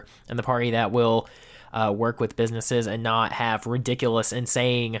future and the party that will work with businesses and not have ridiculous,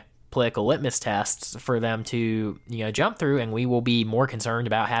 insane political litmus tests for them to jump through. And we will be more concerned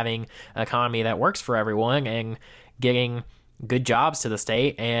about having an economy that works for everyone and getting good jobs to the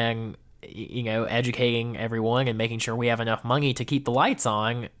state and educating everyone and making sure we have enough money to keep the lights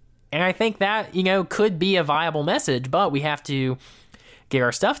on. And I think that could be a viable message, but we have to get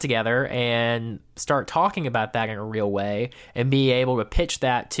our stuff together and start talking about that in a real way and be able to pitch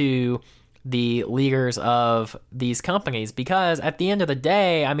that to the leaders of these companies. Because at the end of the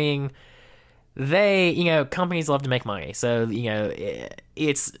day, I mean, companies love to make money. So,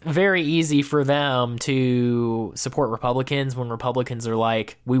 it's very easy for them to support Republicans when Republicans are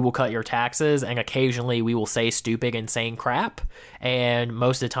like, we will cut your taxes, and occasionally we will say stupid, insane crap. And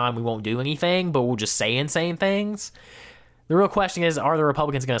most of the time we won't do anything, but we'll just say insane things. The real question is, are the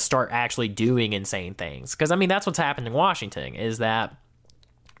Republicans going to start actually doing insane things? Because, I mean, that's what's happened in Washington, is that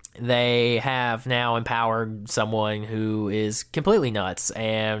they have now empowered someone who is completely nuts,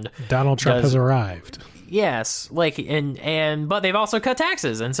 and Donald Trump has arrived. Yes, but they've also cut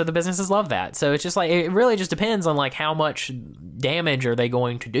taxes, and so the businesses love that. So it's just it really just depends on how much damage are they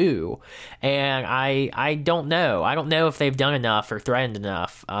going to do, and I don't know. I don't know if they've done enough or threatened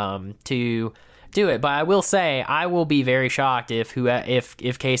enough to do it. But I will say, I will be very shocked if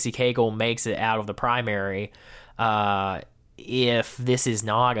Casey Cagle makes it out of the primary. If this is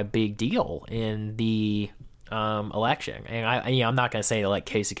not a big deal in the election. And I'm not going to say that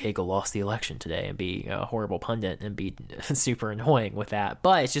Casey Cagle lost the election today and be a horrible pundit and be super annoying with that.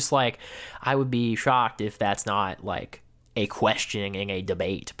 But it's just I would be shocked if that's not a question in a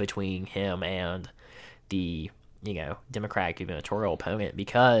debate between him and the, Democratic gubernatorial opponent,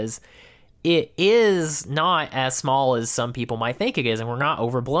 because it is not as small as some people might think it is, and we're not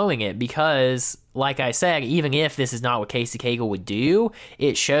overblowing it, because, like I said, even if this is not what Casey Cagle would do,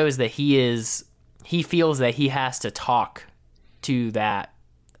 it shows that he feels that he has to talk to that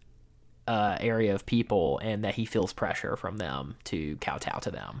area of people, and that he feels pressure from them to kowtow to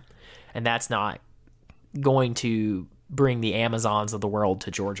them. And that's not going to bring the Amazons of the world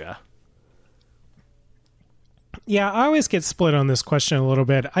to Georgia. Yeah, I always get split on this question a little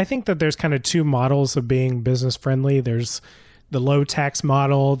bit. I think that there's kind of two models of being business friendly. There's low tax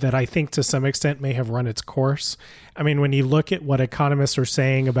model that I think to some extent may have run its course. I mean, when you look at what economists are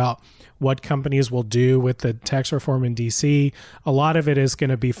saying about what companies will do with the tax reform in DC, a lot of it is going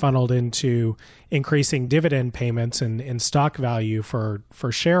to be funneled into increasing dividend payments and stock value for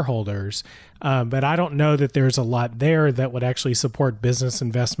shareholders. But I don't know that there's a lot there that would actually support business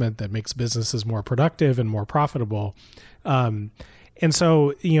investment that makes businesses more productive and more profitable. And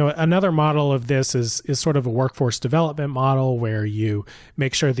so, another model of this is sort of a workforce development model where you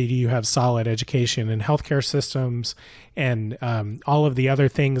make sure that you have solid education and healthcare systems and all of the other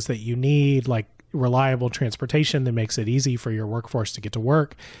things that you need, like reliable transportation that makes it easy for your workforce to get to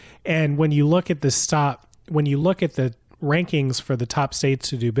work. And when you look at the rankings for the top states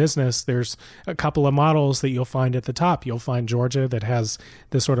to do business, there's a couple of models that you'll find at the top. You'll find Georgia that has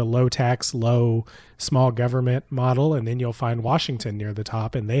this sort of low tax, low small government model, and then you'll find Washington near the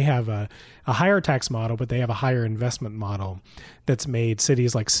top, and they have a higher tax model, but they have a higher investment model that's made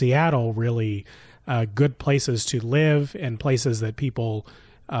cities like Seattle really good places to live and places that people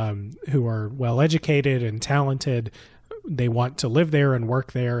who are well educated and talented, they want to live there and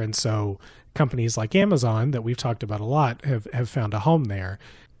work there, and so companies like Amazon that we've talked about a lot have found a home there.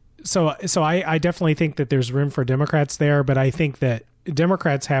 So I definitely think that there's room for Democrats there, but I think that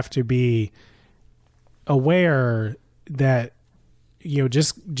Democrats have to be aware that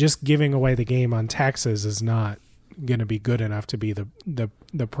just giving away the game on taxes is not going to be good enough to be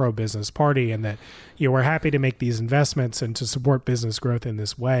the pro-business party, and that we're happy to make these investments and to support business growth in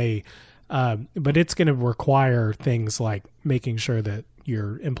this way, but it's going to require things like making sure that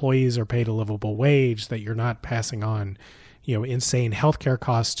your employees are paid a livable wage, that you're not passing on, insane healthcare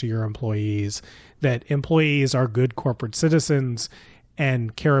costs to your employees, that employees are good corporate citizens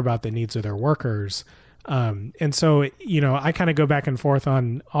and care about the needs of their workers. And so, I kind of go back and forth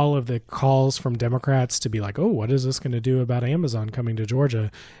on all of the calls from Democrats to be like, oh, what is this going to do about Amazon coming to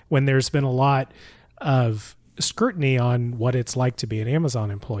Georgia, when there's been a lot of scrutiny on what it's like to be an Amazon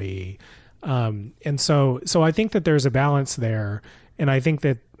employee. And so I think that there's a balance there. And I think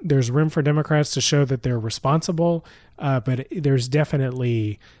that there's room for Democrats to show that they're responsible, but there's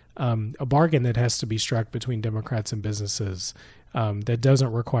definitely a bargain that has to be struck between Democrats and businesses that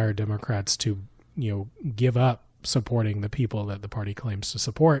doesn't require Democrats to, give up supporting the people that the party claims to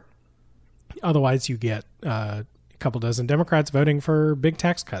support. Otherwise, you get a couple dozen Democrats voting for big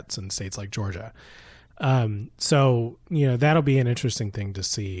tax cuts in states like Georgia. So that'll be an interesting thing to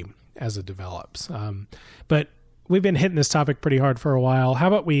see as it develops. But we've been hitting this topic pretty hard for a while. How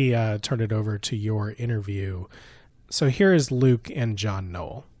about we turn it over to your interview? So here is Luke and John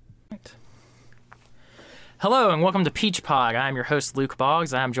Knoll. Right. Hello and welcome to Peach Pod. I'm your host, Luke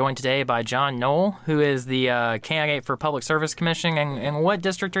Boggs. I'm joined today by John Knoll, who is the candidate for Public Service Commission. And what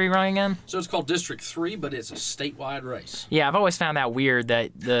district are you running in? So it's called District 3, but it's a statewide race. Yeah, I've always found that weird that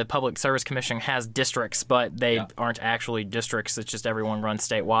the Public Service Commission has districts, but they aren't actually districts. It's just everyone runs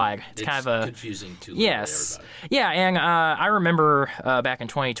statewide. It's kind of confusing to everybody. Yeah, and I remember back in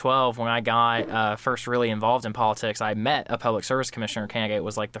 2012 when I got first really involved in politics, I met a Public Service Commissioner candidate. It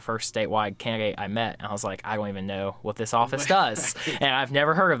was like the first statewide candidate I met. And I was like, I don't even know what this office does. And I've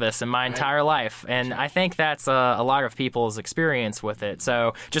never heard of this in my entire life. And I think that's a lot of people's experience with it.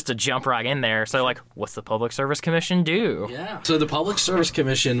 So just to jump right in there. So what's the Public Service Commission do? Yeah. So the Public Service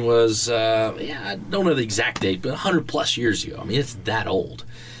Commission was, I don't know the exact date, but 100 plus years ago. I mean, it's that old.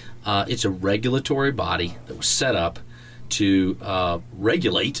 It's a regulatory body that was set up to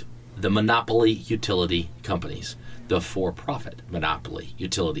regulate the monopoly utility companies, the for-profit monopoly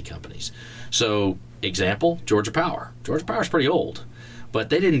utility companies. So, example, Georgia Power. Georgia Power is pretty old,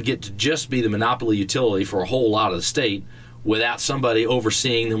 but they didn't get to just be the monopoly utility for a whole lot of the state without somebody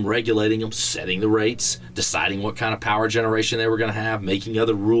overseeing them, regulating them, setting the rates, deciding what kind of power generation they were going to have, making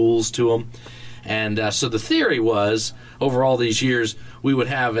other rules to them. And so the theory was, over all these years, we would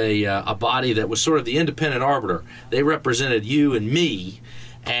have a body that was sort of the independent arbiter. They represented you and me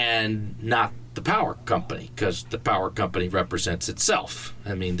and not the power company, because the power company represents itself.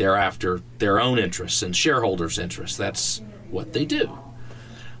 I mean, they're after their own interests and shareholders' interests. That's what they do.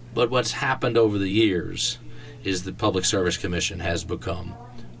 But what's happened over the years is the Public Service Commission has become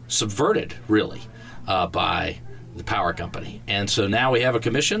subverted, really, by the power company. And so now we have a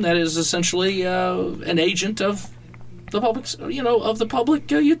commission that is essentially an agent of the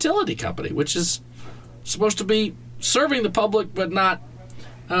public, utility company, which is supposed to be serving the public, but not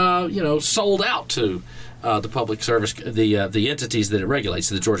sold out to the public service, the entities that it regulates,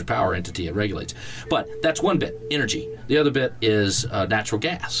 the Georgia Power entity it regulates. But that's one bit, energy. The other bit is natural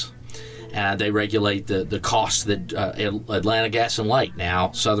gas. And they regulate the costs that Atlanta Gas and Light,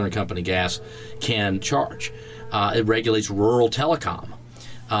 now Southern Company Gas, can charge. It regulates rural telecom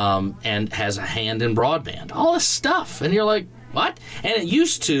and has a hand in broadband. All this stuff. And you're like, what? And it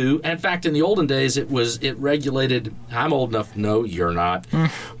used to, in fact, in the olden days, it regulated. I'm old enough. No, you're not.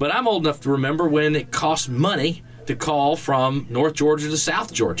 But I'm old enough to remember when it cost money to call from North Georgia to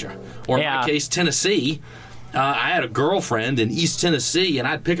South Georgia, or in my case, Tennessee. I had a girlfriend in East Tennessee, and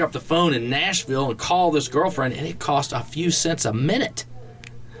I'd pick up the phone in Nashville and call this girlfriend, and it cost a few cents a minute.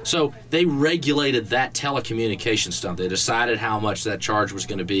 So they regulated that telecommunication stuff. They decided how much that charge was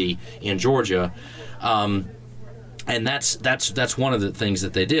going to be in Georgia. And that's one of the things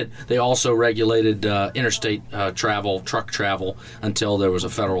that they did. They also regulated interstate travel, truck travel, until there was a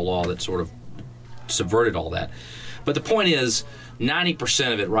federal law that sort of subverted all that. But the point is,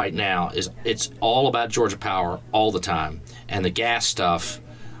 90% of it right now it's all about Georgia Power all the time, and the gas stuff.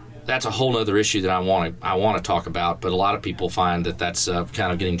 That's a whole other issue that I want to talk about. But a lot of people find that that's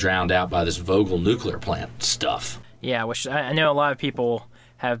kind of getting drowned out by this Vogtle nuclear plant stuff. Yeah, which I know a lot of people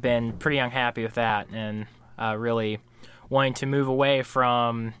have been pretty unhappy with that, and really wanting to move away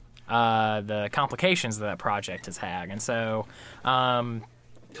from the complications that project has had. And so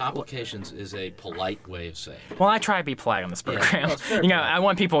complications is a polite way of saying it. Well, I try to be polite on this program. Yeah, I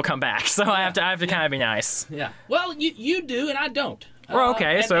want people to come back, so I have to kind of be nice. Yeah. Well, you do, and I don't. Well,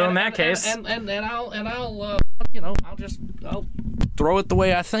 okay. In that case, I'll throw it the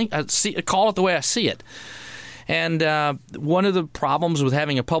way I think. Call it the way I see it. And one of the problems with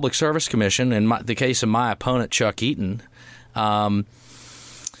having a public service commission, in the case of my opponent, Chuck Eaton, who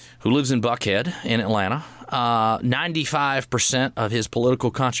lives in Buckhead in Atlanta, 95% of his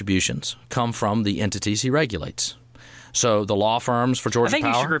political contributions come from the entities he regulates. So the law firms for Georgia Power. I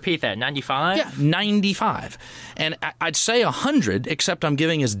think you should repeat that. 95? Yeah, 95. And I'd say 100, except I'm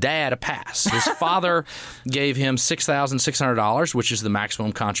giving his dad a pass. His father gave him $6,600, which is the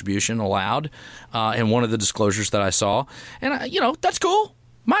maximum contribution allowed in one of the disclosures that I saw. And, that's cool.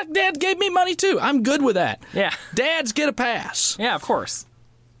 My dad gave me money, too. I'm good with that. Yeah. Dads get a pass. Yeah, of course.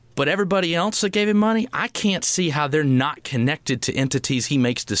 But everybody else that gave him money, I can't see how they're not connected to entities he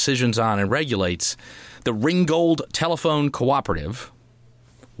makes decisions on and regulates. The Ringgold Telephone Cooperative,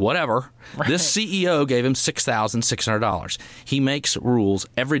 whatever, right. This CEO gave him $6,600. He makes rules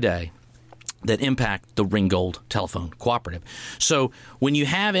every day that impact the Ringgold Telephone Cooperative. So when you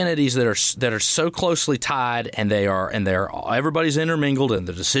have entities that are so closely tied and everybody's intermingled and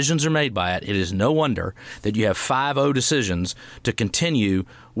the decisions are made by it, it is no wonder that you have 5-0 decisions to continue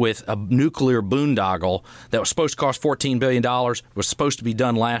with a nuclear boondoggle that was supposed to cost $14 billion, was supposed to be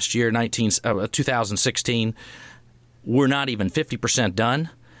done last year, 2016. We're not even 50% done.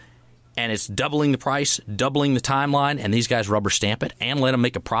 And it's doubling the price, doubling the timeline, and these guys rubber stamp it and let them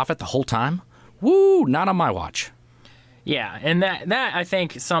make a profit the whole time? Woo, not on my watch. Yeah, and that I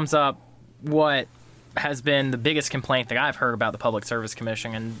think sums up what has been the biggest complaint that I've heard about the Public Service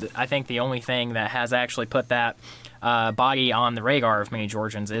Commission, and I think the only thing that has actually put that body on the radar of many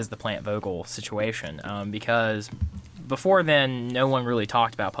Georgians is the Plant Vogtle situation, because before then, no one really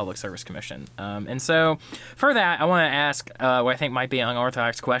talked about Public Service Commission. And so for that, I want to ask what I think might be an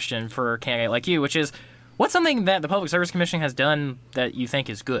unorthodox question for a candidate like you, which is, what's something that the Public Service Commission has done that you think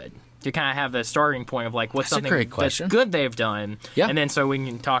is good? To kind of have the starting point of what's something that's good they've done, and then so we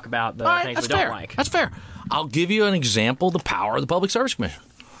can talk about the things we don't like. That's fair. I'll give you an example, the power of the Public Service Commission.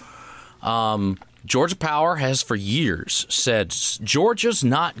 Georgia Power has for years said Georgia's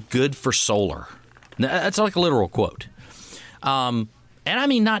not good for solar. That's like a literal quote. And I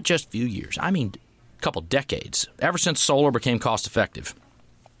mean not just a few years. I mean a couple decades. Ever since solar became cost effective.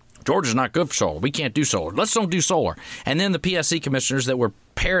 Georgia's not good for solar. We can't do solar. Let's don't do solar. And then the PSC commissioners that were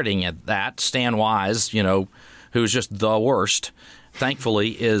parroting at that, Stan Wise, who's just the worst,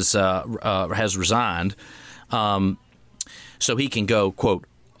 thankfully has resigned, so he can go, quote,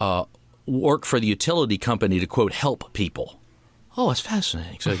 work for the utility company to, quote, help people. Oh, it's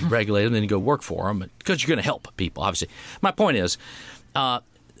fascinating. So you regulate them, then you go work for them because you're going to help people, obviously. My point is, the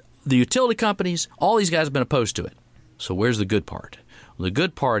utility companies, all these guys have been opposed to it. So where's the good part? The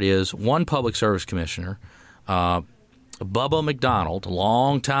good part is one public service commissioner, Bubba McDonald, a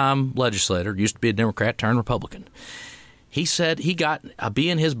longtime legislator, used to be a Democrat, turned Republican. He said he got a bee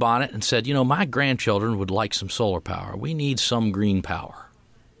in his bonnet and said, my grandchildren would like some solar power. We need some green power.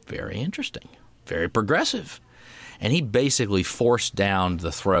 Very interesting. Very progressive. And he basically forced down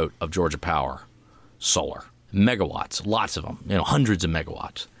the throat of Georgia Power solar. Megawatts, lots of them, hundreds of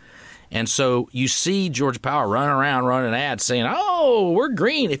megawatts. And so you see Georgia Power running around running ads saying, oh, we're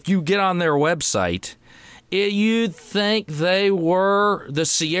green. If you get on their website You'd think they were the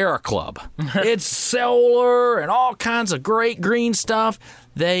Sierra Club. It's solar and all kinds of great green stuff.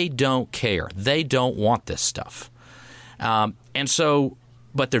 They don't care. They don't want this stuff. But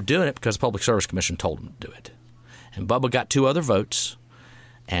they're doing it because the Public Service Commission told them to do it. And Bubba got 2 other votes,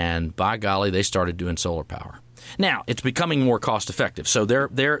 and by golly, they started doing solar power. Now, it's becoming more cost-effective, so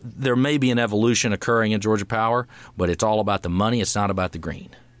there may be an evolution occurring in Georgia Power, but it's all about the money. It's not about the green.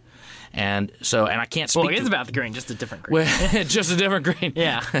 And I can't speak. Well, it is about the green, just a different green. Well, just a different green.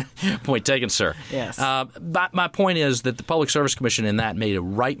 Yeah. Point taken, sir. Yes. But my point is that the Public Service Commission in that made a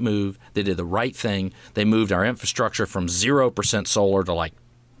right move. They did the right thing. They moved our infrastructure from 0% solar to like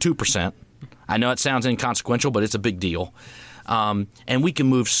 2%. I know it sounds inconsequential, but it's a big deal. And we can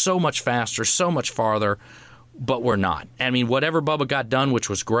move so much faster, so much farther, but we're not. I mean, whatever Bubba got done, which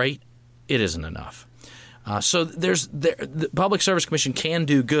was great, it isn't enough. So the Public Service Commission can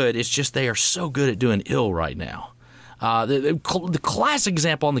do good. It's just they are so good at doing ill right now. The classic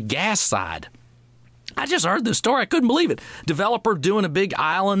example on the gas side, I just heard this story. I couldn't believe it. Developer doing a big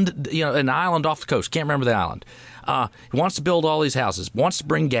island, an island off the coast. Can't remember the island. He wants to build all these houses, wants to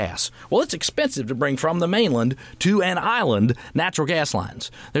bring gas. Well, it's expensive to bring from the mainland to an island natural gas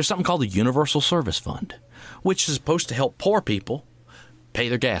lines. There's something called the Universal Service Fund, which is supposed to help poor people pay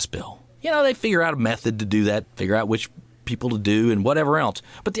their gas bill. They figure out a method to do that, figure out which people to do and whatever else.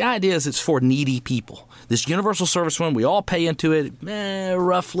 But the idea is it's for needy people. This Universal Service Fund, we all pay into it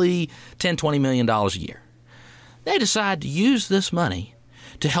roughly $10, $20 million a year. They decide to use this money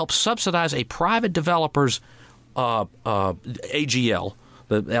to help subsidize a private developer's AGL,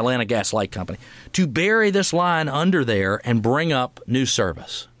 the Atlanta Gas Light Company, to bury this line under there and bring up new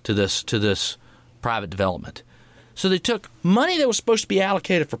service to this private development. So they took money that was supposed to be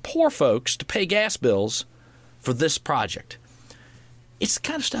allocated for poor folks to pay gas bills for this project. It's the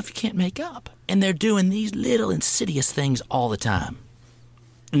kind of stuff you can't make up. And they're doing these little insidious things all the time.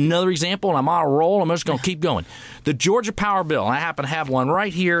 Another example, and I'm on a roll, I'm just going to keep going. The Georgia Power bill, and I happen to have one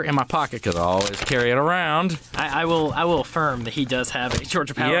right here in my pocket because I always carry it around. I will affirm that he does have a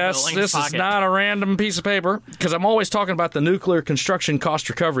Georgia Power bill in his pocket. Yes, this is not a random piece of paper because I'm always talking about the nuclear construction cost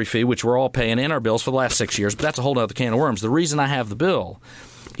recovery fee, which we're all paying in our bills for the last 6 years, but that's a whole other can of worms. The reason I have the bill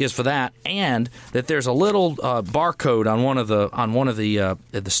is for that, and that there's a little barcode on one of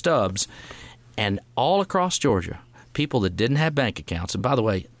the stubs, and all across Georgia, people that didn't have bank accounts, and by the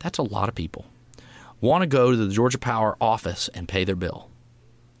way, that's a lot of people, want to go to the Georgia Power office and pay their bill.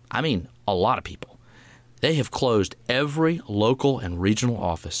 I mean, a lot of people. They have closed every local and regional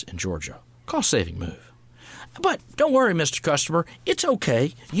office in Georgia. Cost-saving move. But don't worry, Mr. Customer. It's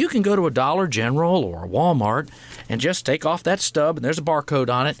okay. You can go to a Dollar General or a Walmart and just take off that stub, and there's a barcode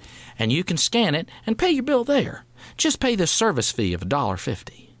on it, and you can scan it and pay your bill there. Just pay the service fee of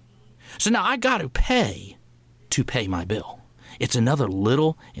 $1.50. So now I got to pay my bill. It's another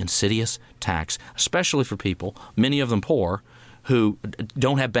little insidious tax, especially for people, many of them poor, who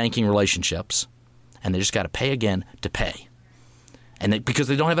don't have banking relationships, and they just got to pay again to pay. And because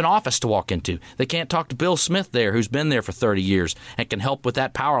they don't have an office to walk into. They can't talk to Bill Smith there, who's been there for 30 years and can help with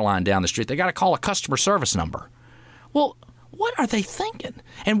that power line down the street. They got to call a customer service number. Well, what are they thinking?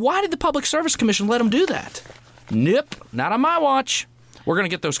 And why did the Public Service Commission let them do that? Nope, not on my watch. We're going to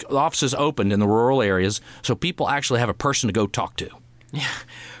get those offices opened in the rural areas so people actually have a person to go talk to. Yeah.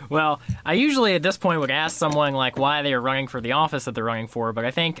 Well, I usually at this point would ask someone like why they are running for the office that they're running for, but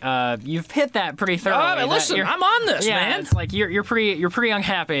I think you've hit that pretty thoroughly. Listen, I'm on this, yeah, man. It's like you're pretty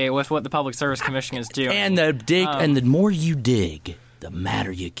unhappy with what the Public Service Commission is doing. And the more you dig, the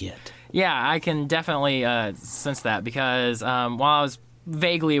madder you get. Yeah, I can definitely sense that because while I was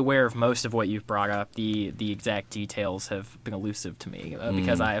vaguely aware of most of what you've brought up, the exact details have been elusive to me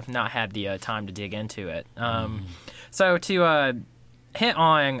because I have not had the time to dig into it. So to hit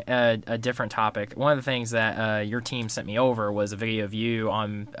on a different topic, one of the things that your team sent me over was a video of you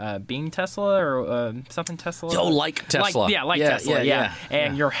on Being Tesla or something Tesla. Oh, like Tesla. Tesla, yeah.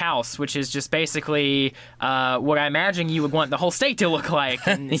 And your house, which is just basically what I imagine you would want the whole state to look like,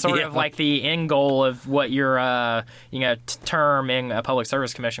 and sort of like the end goal of what your term in a public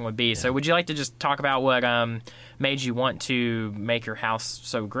service commission would be. Yeah. So would you like to just talk about what made you want to make your house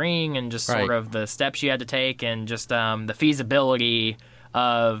so green and just sort of the steps you had to take and just the feasibility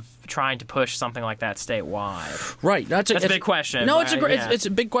of trying to push something like that statewide? Right. That's a big question. No, it's a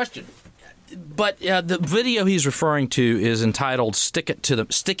big question. But the video he's referring to is entitled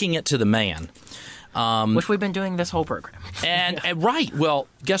Sticking It to the Man. Which we've been doing this whole program. and right. Well,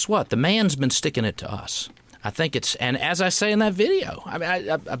 guess what? The man's been sticking it to us. I think and as I say in that video, I mean,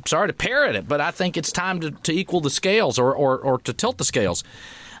 I'm sorry to parrot it, but I think it's time to equal the scales or to tilt the scales.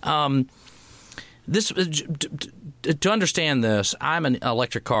 This to understand this, I'm an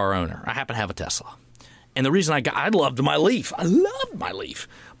electric car owner. I happen to have a Tesla. And the reason I loved my Leaf. I loved my Leaf.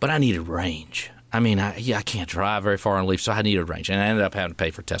 But I needed range. I mean, I can't drive very far on Leaf, so I needed range. And I ended up having to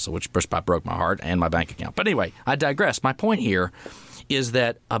pay for Tesla, which broke my heart and my bank account. But anyway, I digress. My point here is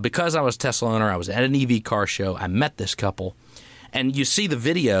that because I was a Tesla owner, I was at an EV car show, I met this couple. And you see the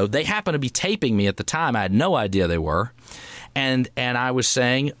video. They happened to be taping me at the time. I had no idea they were. And I was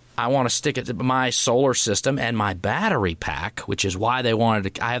saying, I want to stick it to my solar system and my battery pack, which is why they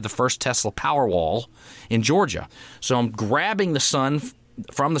wanted to. I have the first Tesla Powerwall in Georgia. So I'm grabbing the sun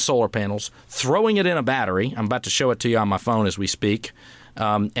from the solar panels, throwing it in a battery. I'm about to show it to you on my phone as we speak.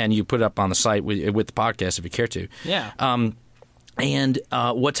 And you put it up on the site with the podcast if you care to. Yeah. And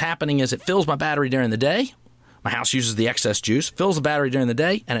what's happening is it fills my battery during the day. My house uses the excess juice, fills the battery during the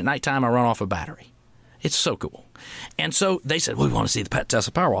day, and at nighttime I run off a battery. It's so cool. And so they said, we want to see the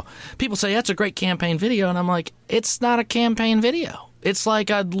Tesla Powerwall. People say, that's a great campaign video. And I'm like, it's not a campaign video. It's like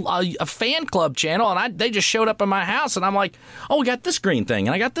a fan club channel, and they just showed up in my house, and I'm like, oh, we got this green thing,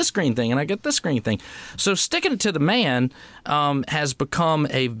 and I got this green thing, and I got this green thing. So sticking it to the man has become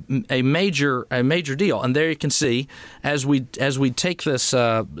a major deal. And there you can see, as we take this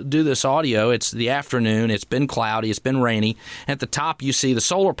do this audio, it's the afternoon, it's been cloudy, it's been rainy. At the top, you see the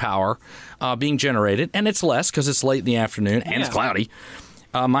solar power being generated, and it's less because it's late in the afternoon and it's cloudy.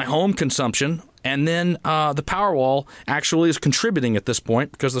 My home consumption. And then the Powerwall actually is contributing at this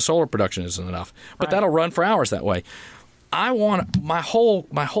point because the solar production isn't enough. But that'll run for hours that way. I want my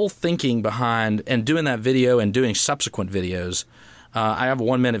whole thinking behind and doing that video and doing subsequent videos. I have a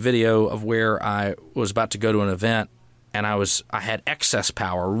 1-minute video of where I was about to go to an event and I had excess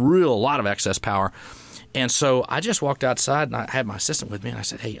power, a lot of excess power. And so I just walked outside and I had my assistant with me and I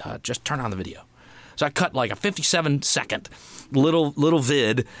said, hey, just turn on the video. So I cut like a 57-second little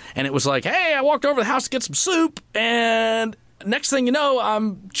vid, and it was like, hey, I walked over to the house to get some soup, and next thing you know,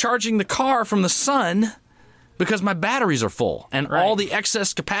 I'm charging the car from the sun because my batteries are full. And all the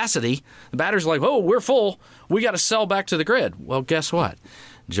excess capacity, the batteries are like, oh, we're full. We got to sell back to the grid. Well, guess what?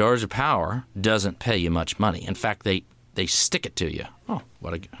 Georgia Power doesn't pay you much money. In fact, they stick it to you. Oh,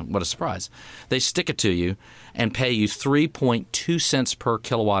 what a surprise. They stick it to you and pay you 3.2 cents per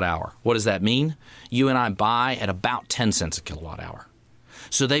kilowatt hour. What does that mean? You and I buy at about 10 cents a kilowatt hour.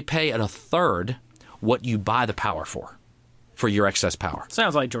 So they pay at a third what you buy the power for your excess power.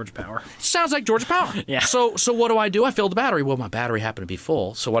 Sounds like Georgia Power. Sounds like Georgia Power. Yeah. So what do? I filled the battery. Well, my battery happened to be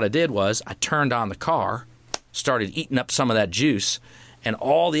full. So what I did was I turned on the car, started eating up some of that juice, and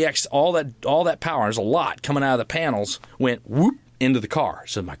all that power, there's a lot coming out of the panels, went whoop into the car.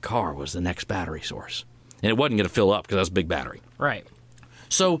 So my car was the next battery source. And it wasn't going to fill up because that was a big battery. Right.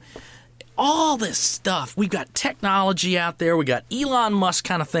 So all this stuff, we've got technology out there, we got Elon Musk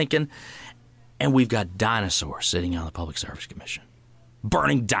kind of thinking, and we've got dinosaurs sitting on the Public Service Commission.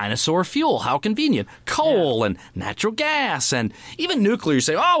 Burning dinosaur fuel, how convenient. Coal and natural gas and even nuclear. You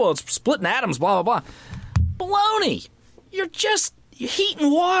say, oh, well, it's splitting atoms, blah, blah, blah. Baloney. You're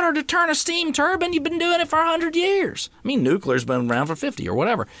heating water to turn a steam turbine. You've been doing it for 100 years. I mean, nuclear's been around for 50 or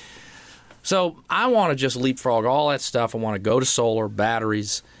whatever. So I want to just leapfrog all that stuff. I want to go to solar,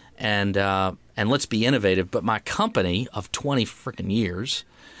 batteries, and let's be innovative. But my company of 20 freaking years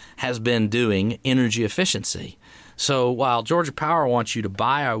has been doing energy efficiency. So while Georgia Power wants you to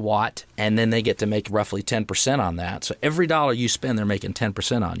buy a watt, and then they get to make roughly 10% on that. So every dollar you spend, they're making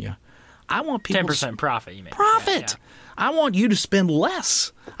 10% on you. I want people 10% profit. You make profit. Yeah. I want you to spend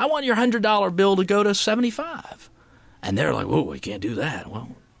less. I want your $100 bill to go to $75. And they're like, whoa, we can't do that.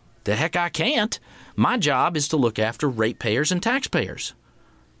 Well, the heck I can't. My job is to look after ratepayers and taxpayers.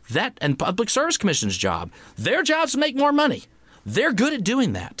 That and Public Service Commission's job. Their job is to make more money. They're good at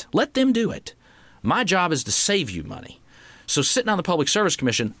doing that. Let them do it. My job is to save you money. So sitting on the Public Service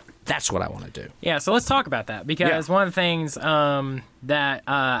Commission, that's what I want to do. Yeah, so let's talk about that because one of the things that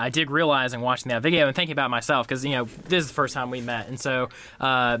I did realize in watching that video and thinking about myself, because this is the first time we met, and so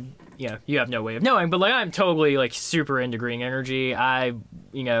you have no way of knowing, but like I'm totally like super into green energy. I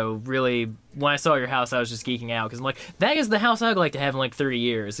really, when I saw your house, I was just geeking out because I'm like, that is the house I'd like to have in like 30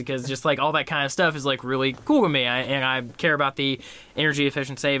 years because just like all that kind of stuff is like really cool to me. And I care about the energy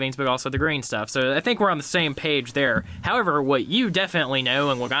efficient savings, but also the green stuff. So I think we're on the same page there. However, what you definitely know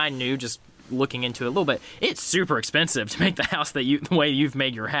and what I knew just looking into it a little bit, it's super expensive to make the house the way you've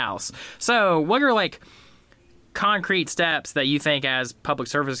made your house. So what are like concrete steps that you think as public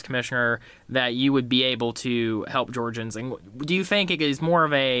service commissioner that you would be able to help Georgians? And do you think it is more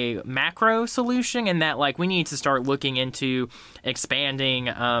of a macro solution in that, like, we need to start looking into expanding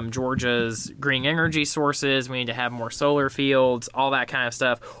Georgia's green energy sources, we need to have more solar fields, all that kind of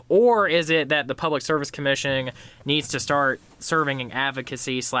stuff? Or is it that the Public Service Commission needs to start serving an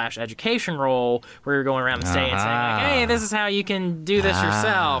advocacy/education role where you're going around the state and saying, like, hey, this is how you can do this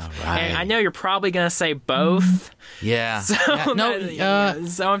yourself? Right. And I know you're probably going to say both. Yeah. So,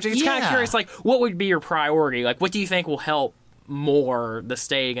 so I'm just kind of yeah. curious, like, what would be your priority? Like, what do you think will help more the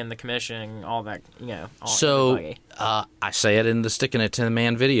state and the commission, all that, all So everybody? I say it in the Sticking It to the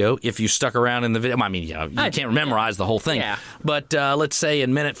Man video. If you stuck around in the video, I mean, you can't memorize the whole thing. Yeah. But let's say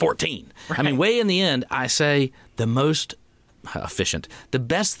in minute 14. Right. I mean, way in the end, I say the most efficient. The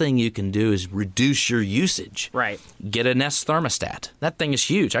best thing you can do is reduce your usage. Right. Get a Nest thermostat. That thing is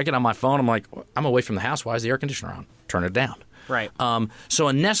huge. I get on my phone. I'm like, I'm away from the house. Why is the air conditioner on? Turn it down. Right. So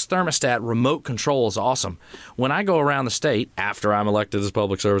a Nest thermostat remote control is awesome. When I go around the state, after I'm elected as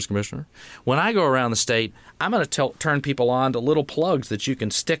public service commissioner, when I go around the state, I'm going to turn people on to little plugs that you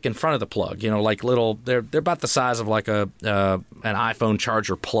can stick in front of the plug. Like little, they're about the size of like an iPhone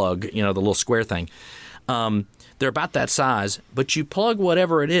charger plug. The little square thing. They're about that size, but you plug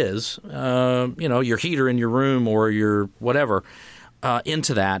whatever it is, your heater in your room or your whatever,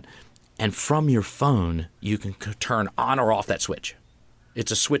 into that. And from your phone, you can turn on or off that switch.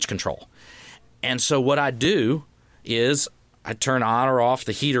 It's a switch control. And so what I do is I turn on or off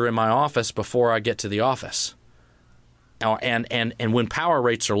the heater in my office before I get to the office. And when power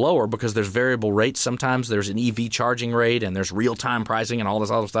rates are lower, because there's variable rates sometimes, there's an EV charging rate and there's real-time pricing and all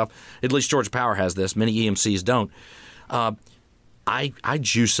this other stuff. At least Georgia Power has this. Many EMCs don't. I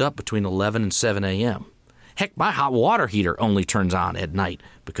juice up between 11 and 7 a.m. Heck, my hot water heater only turns on at night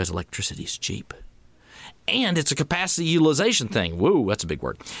because electricity is cheap. And it's a capacity utilization thing. Woo, that's a big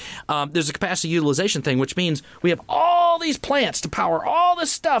word. There's a capacity utilization thing, which means we have all these plants to power all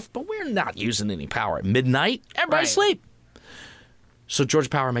this stuff, but we're not using any power at midnight. Everybody's asleep. So Georgia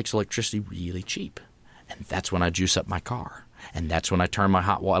Power makes electricity really cheap. And that's when I juice up my car. And that's when I turn my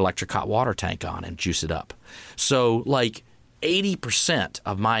electric hot water tank on and juice it up. So like 80%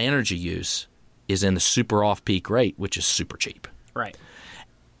 of my energy use is in the super off-peak rate, which is super cheap. Right.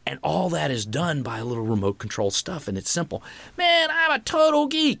 And all that is done by a little remote control stuff, and it's simple. Man, I'm a total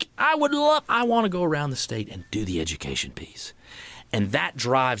geek. I want to go around the state and do the education piece. And that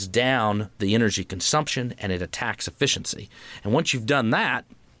drives down the energy consumption, and it attacks efficiency. And once you've done that,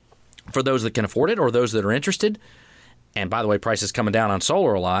 for those that can afford it or those that are interested, and by the way, prices coming down on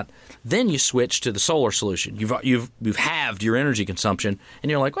solar a lot, then you switch to the solar solution. You've halved your energy consumption, and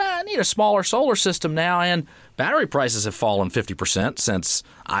you're like, well, I need a smaller solar system now, and battery prices have fallen 50% since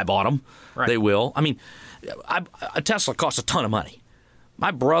I bought them. Right. They will. I mean, a Tesla costs a ton of money.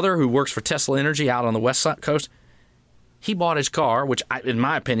 My brother, who works for Tesla Energy out on the West Coast, he bought his car, which in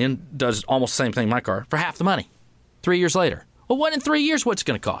my opinion does almost the same thing my car, for half the money 3 years later. Well, what in 3 years, what's it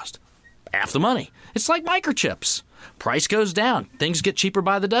going to cost? Half the money. It's like microchips. Price goes down. Things get cheaper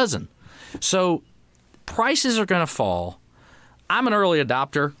by the dozen. So prices are going to fall. I'm an early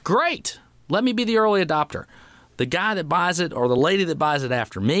adopter. Great. Let me be the early adopter. The guy that buys it or the lady that buys it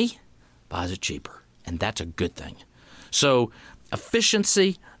after me buys it cheaper. And that's a good thing. So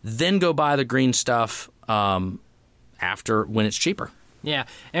efficiency, then go buy the green stuff after when it's cheaper. Yeah.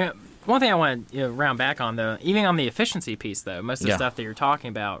 And one thing I want to round back on, though, even on the efficiency piece, though, most of the stuff that you're talking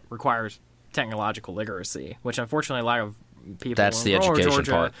about requires technological literacy, which unfortunately a lot of people That's in the rural education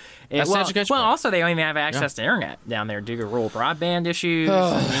Georgia, part. That's the education well, part. also they don't even have access to internet down there due to rural broadband issues.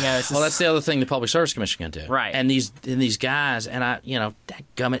 It's Well, that's the other thing the Public Service Commission can do. Right. And these guys, and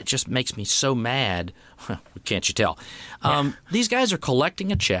dadgummit, it just makes me so mad. Can't you tell? These guys are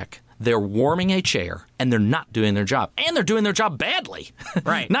collecting a check. They're warming a chair, and they're not doing their job. And they're doing their job badly.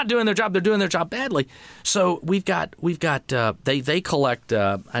 Right. Not doing their job, they're doing their job badly. So we've got they collect,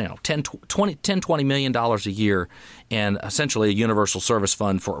 $20 million a year in essentially a universal service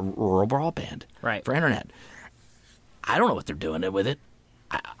fund for rural broadband, right, for internet. I don't know what they're doing with it.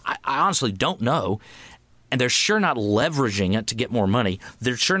 I honestly don't know. And they're sure not leveraging it to get more money.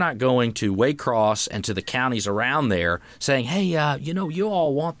 They're sure not going to Waycross and to the counties around there saying, hey, you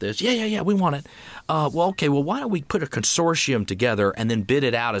all want this. Yeah, we want it. Well, why don't we put a consortium together and then bid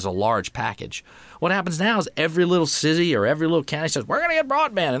it out as a large package? What happens now is every little city or every little county says, we're going to get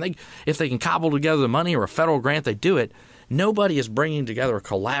broadband. And if they can cobble together the money or a federal grant, they do it. Nobody is bringing together a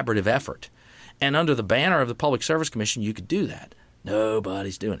collaborative effort. And under the banner of the Public Service Commission, you could do that.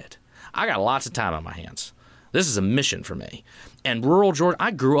 Nobody's doing it. I got lots of time on my hands. This is a mission for me. And rural Georgia,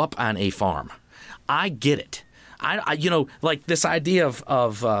 I grew up on a farm. I get it. I like this idea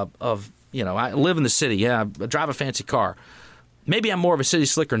of I live in the city. Yeah, I drive a fancy car. Maybe I'm more of a city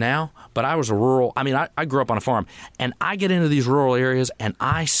slicker now, but I was a rural. I mean, I grew up on a farm, and I get into these rural areas, and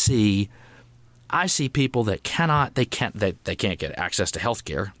I see people that can't get access to health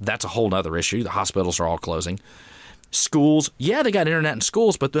care. That's a whole other issue. The hospitals are all closing. Schools, yeah, they got internet in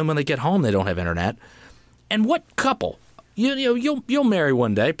schools, but then when they get home, they don't have internet. And what couple? You'll marry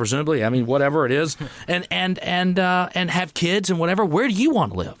one day, presumably. I mean, whatever it is, and have kids and whatever. Where do you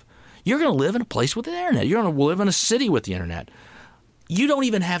want to live? You're going to live in a place with the internet. You're going to live in a city with the internet. You don't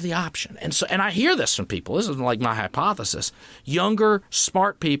even have the option. And I hear this from people. This isn't like my hypothesis. Younger,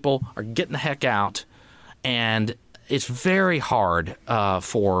 smart people are getting the heck out, and it's very hard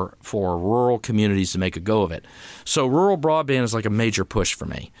for rural communities to make a go of it. So rural broadband is like a major push for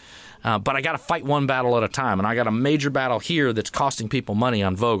me. But I got to fight one battle at a time, and I got a major battle here that's costing people money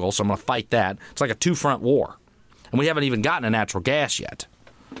on Vogtle, so I'm going to fight that. It's like a two-front war, and we haven't even gotten to natural gas yet.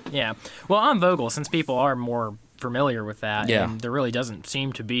 Yeah. Well, on Vogtle, since people are more familiar with that, yeah. and there really doesn't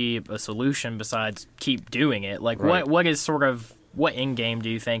seem to be a solution besides keep doing it. Like, right. what end game do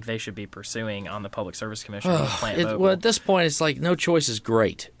you think they should be pursuing on the Public Service Commission with Plant Vogtle? Well, at this point, it's like no choice is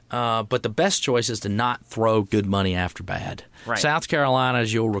great. But the best choice is to not throw good money after bad. Right. South Carolina,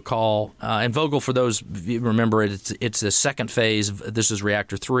 as you'll recall, and Vogtle, for those of you remember, it's the second phase. This is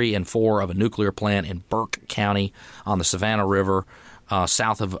reactor 3 and 4 of a nuclear plant in Burke County on the Savannah River,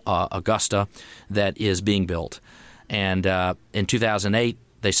 south of Augusta, that is being built. And in 2008,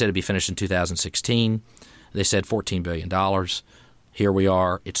 they said it'd be finished in 2016. They said $14 billion. Here we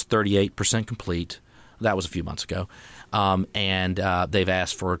are. It's 38% complete. That was a few months ago. And they've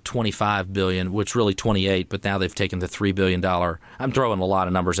asked for $25 billion, which really $28, but now they've taken the $3 billion. I'm throwing a lot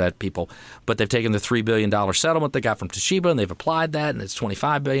of numbers at people, but they've taken the $3 billion settlement they got from Toshiba, and they've applied that, and it's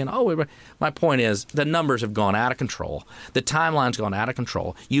 $25 billion. My point is the numbers have gone out of control. The timeline's gone out of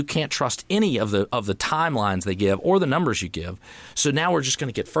control. You can't trust any of the timelines they give or the numbers you give. So now we're just going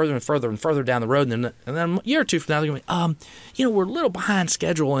to get further and further and further down the road, and then a year or two from now they're going to be, we're a little behind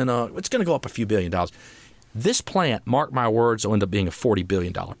schedule, and it's going to go up a few $1 billion. This plant, mark my words, will end up being a $40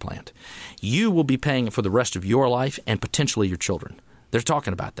 billion plant. You will be paying for the rest of your life and potentially your children. They're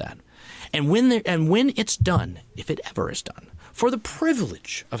talking about that. And when it's done, if it ever is done, for the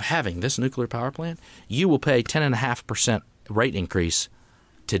privilege of having this nuclear power plant, you will pay 10.5% rate increase.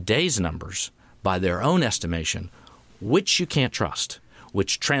 Today's numbers, by their own estimation, which you can't trust,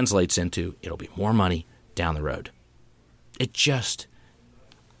 which translates into it'll be more money down the road. It just...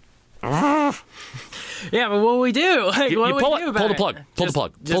 Yeah, but what we do? Like, pull the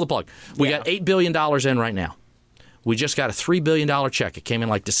plug. We got $8 billion in right now. We just got a $3 billion check. It came in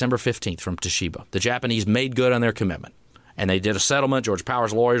like December 15th from Toshiba. The Japanese made good on their commitment, and they did a settlement. Georgia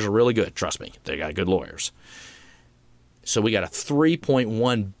Power's lawyers are really good. Trust me, they got good lawyers. So we got a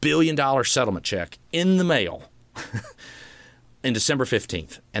 $3.1 billion settlement check in the mail in December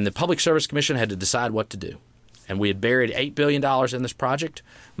 15th, and the Public Service Commission had to decide what to do. And we had buried $8 billion in this project.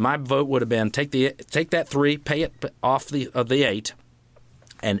 My vote would have been take that 3, pay it off the 8,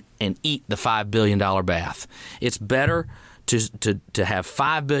 and eat the $5 billion bath. It's better to have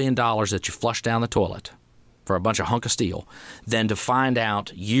 $5 billion that you flush down the toilet for a bunch of hunk of steel than to find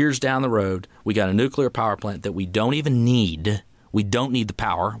out years down the road we got a nuclear power plant that we don't even need. We don't need the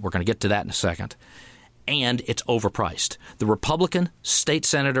power. We're going to get to that in a second. And it's overpriced. The Republican state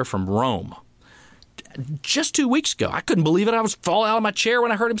senator from Rome, just 2 weeks ago, I couldn't believe it. I was falling out of my chair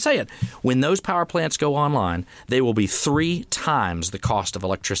when I heard him say it. When those power plants go online, they will be 3 times the cost of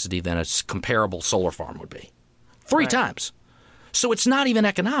electricity than a comparable solar farm would be. 3 times. So it's not even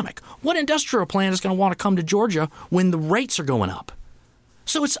economic. What industrial plant is going to want to come to Georgia when the rates are going up?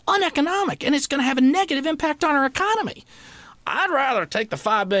 So it's uneconomic, and it's going to have a negative impact on our economy. I'd rather take the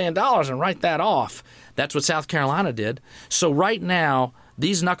 $5 billion and write that off. That's what South Carolina did. So right now,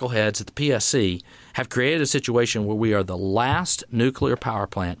 these knuckleheads at the PSC have created a situation where we are the last nuclear power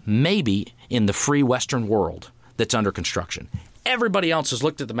plant, maybe in the free Western world, that's under construction. Everybody else has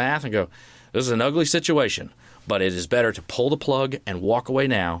looked at the math and go, this is an ugly situation, but it is better to pull the plug and walk away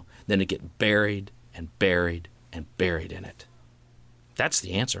now than to get buried and buried and buried in it. That's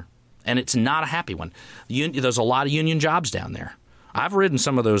the answer. And it's not a happy one. There's a lot of union jobs down there. I've ridden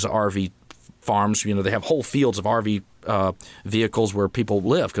some of those RV farms. They have whole fields of RV vehicles where people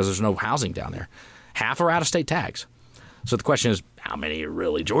live because there's no housing down there. Half are out-of-state tags. So the question is, how many are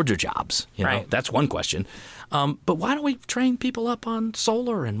really Georgia jobs? Right. That's one question. But why don't we train people up on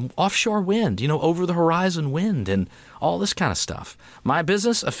solar and offshore wind, over-the-horizon wind and all this kind of stuff? My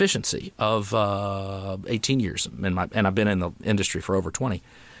business efficiency of 18 years, and I've been in the industry for over 20,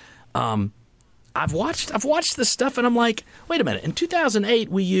 I've watched this stuff, and I'm like, wait a minute. In 2008,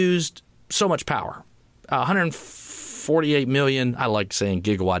 we used so much power, 148 million. I like saying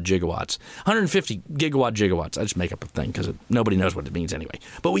gigawatts. 150 gigawatts. I just make up a thing because nobody knows what it means anyway.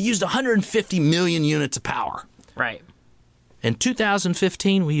 But we used 150 million units of power. Right. In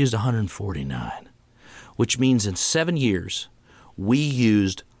 2015, we used 149, which means in 7 years, we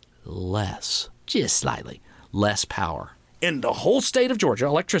used less, just slightly less power in the whole state of Georgia,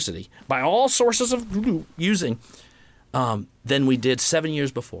 electricity, by all sources of using, than we did 7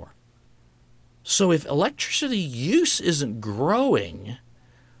 years before. So if electricity use isn't growing,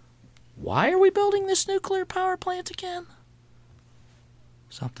 why are we building this nuclear power plant again?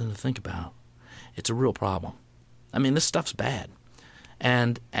 Something to think about. It's a real problem. I mean, this stuff's bad.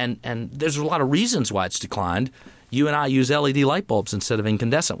 And there's a lot of reasons why it's declined. You and I use LED light bulbs instead of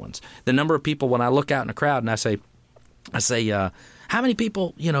incandescent ones. The number of people, when I look out in a crowd and I say, how many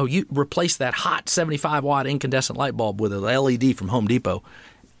people, you replace that hot 75-watt incandescent light bulb with an LED from Home Depot?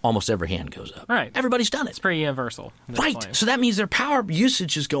 Almost every hand goes up. Right. Everybody's done it. It's pretty universal. Right. Point. So that means their power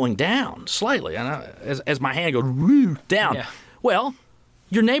usage is going down slightly. And as my hand goes woo, down. Yeah. Well,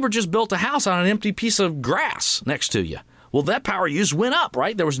 your neighbor just built a house on an empty piece of grass next to you. Well, that power use went up,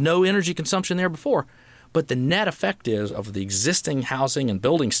 right? There was no energy consumption there before. But the net effect of the existing housing and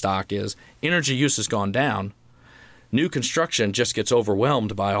building stock is energy use has gone down. New construction just gets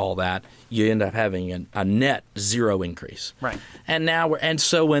overwhelmed by all that. You end up having a net zero increase. Right. And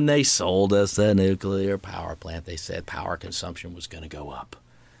so when they sold us the nuclear power plant, they said power consumption was going to go up.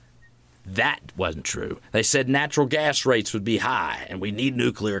 That wasn't true. They said natural gas rates would be high, and we need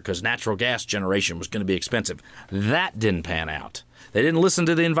nuclear because natural gas generation was going to be expensive. That didn't pan out. They didn't listen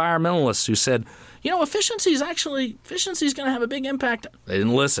to the environmentalists who said, efficiency is going to have a big impact. They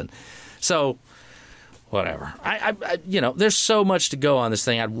didn't listen. So, whatever. There's so much to go on this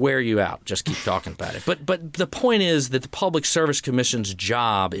thing. I'd wear you out. Just keep talking about it. But the point is that the Public Service Commission's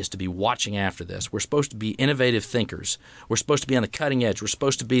job is to be watching after this. We're supposed to be innovative thinkers. We're supposed to be on the cutting edge. We're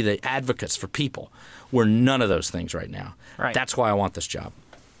supposed to be the advocates for people. We're none of those things right now. Right. That's why I want this job.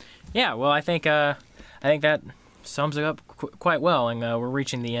 Yeah. Well, I think that sums it up quite well, and we're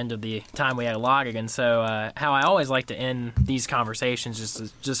reaching the end of the time we had allotted. And so, how I always like to end these conversations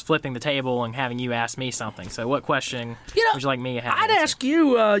is just flipping the table and having you ask me something. So, what question would you like me to have? I'd ask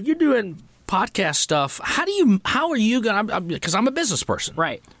you. You're doing podcast stuff. How are you gonna? Because I'm a business person,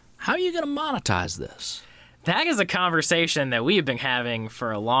 right? How are you gonna monetize this? That is a conversation that we have been having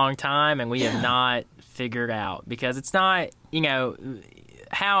for a long time, and we have not figured out, because it's not,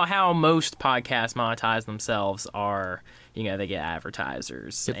 how most podcasts monetize themselves are, they get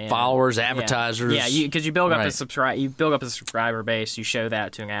advertisers, get followers, advertisers. Yeah, because you build up right. you build up a subscriber base. You show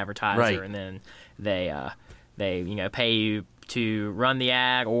that to an advertiser, right. and then they pay you to run the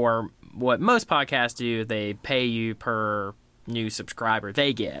ad. Or what most podcasts do, they pay you per new subscriber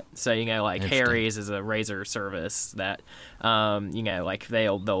they get. So like Harry's is a razor service that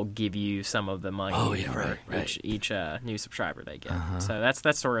they'll give you some of the money for each new subscriber they get. So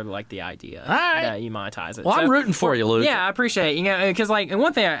that's sort of like the idea that you monetize it. Well, I'm rooting for you, Luke. Yeah, I appreciate it. Because and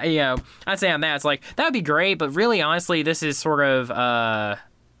one thing I'd say on that, it's like that would be great, but really honestly, this is sort of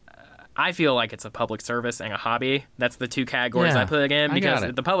I feel like it's a public service and a hobby. That's the two categories I put it in,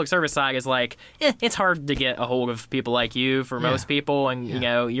 because the public service side is like, it's hard to get a hold of people like you for most people, and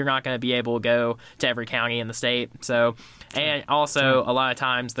you're not going to be able to go to every county in the state. So, and also a lot of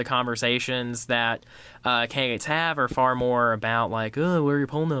times the conversations that candidates have are far more about like, oh, where are your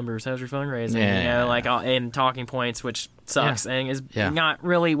poll numbers? How's your fundraising? And talking points, which sucks and is not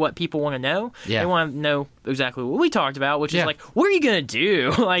really what people want to know. They want to know exactly what we talked about, which is like, what are you going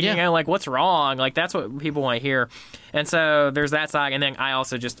to do? Like what's wrong? Like that's what people want to hear. And so there's that side. And then I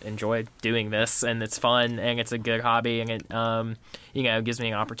also just enjoy doing this, and it's fun, and it's a good hobby, and it gives me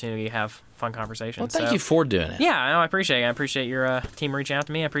an opportunity to have fun conversations. Well, thank you for doing it. Yeah, I appreciate it. I appreciate your team reaching out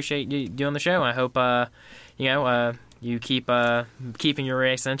to me. I appreciate you doing the show. I hope you keep keeping your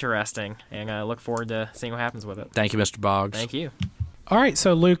race interesting, and I look forward to seeing what happens with it. Thank you, Mr. Boggs. Thank you. All right,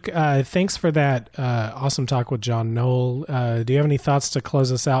 so Luke, thanks for that awesome talk with John Knoll. Do you have any thoughts to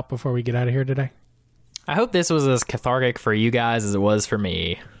close us out before we get out of here today? I hope this was as cathartic for you guys as it was for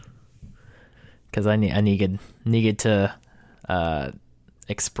me, because I needed to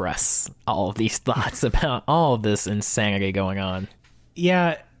express all of these thoughts about all of this insanity going on.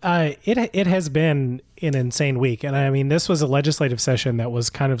 Yeah, it has been an insane week, and I mean, this was a legislative session that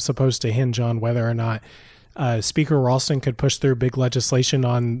was kind of supposed to hinge on whether or not Speaker Ralston could push through big legislation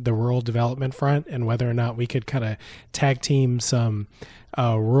on the rural development front, and whether or not we could kind of tag team some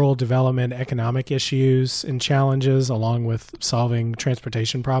rural development economic issues and challenges along with solving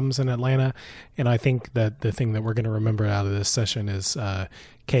transportation problems in Atlanta. And I think that the thing that we're going to remember out of this session is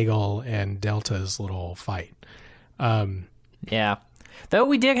Cagle and Delta's little fight. Yeah. Though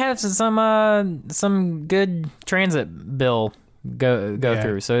we did have some good transit bill go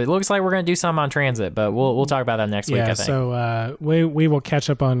through. So it looks like we're going to do some on transit, but we'll talk about that next week, I think. So we will catch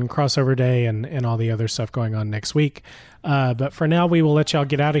up on crossover day and all the other stuff going on next week. But for now, we will let y'all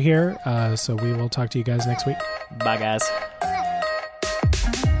get out of here. So we will talk to you guys next week. Bye, guys.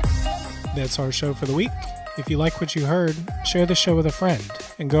 That's our show for the week. If you like what you heard, share the show with a friend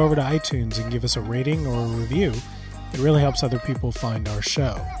and go over to iTunes and give us a rating or a review. It really helps other people find our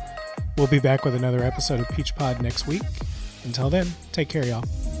show. We'll be back with another episode of Peach Pod next week. Until then, take care, y'all.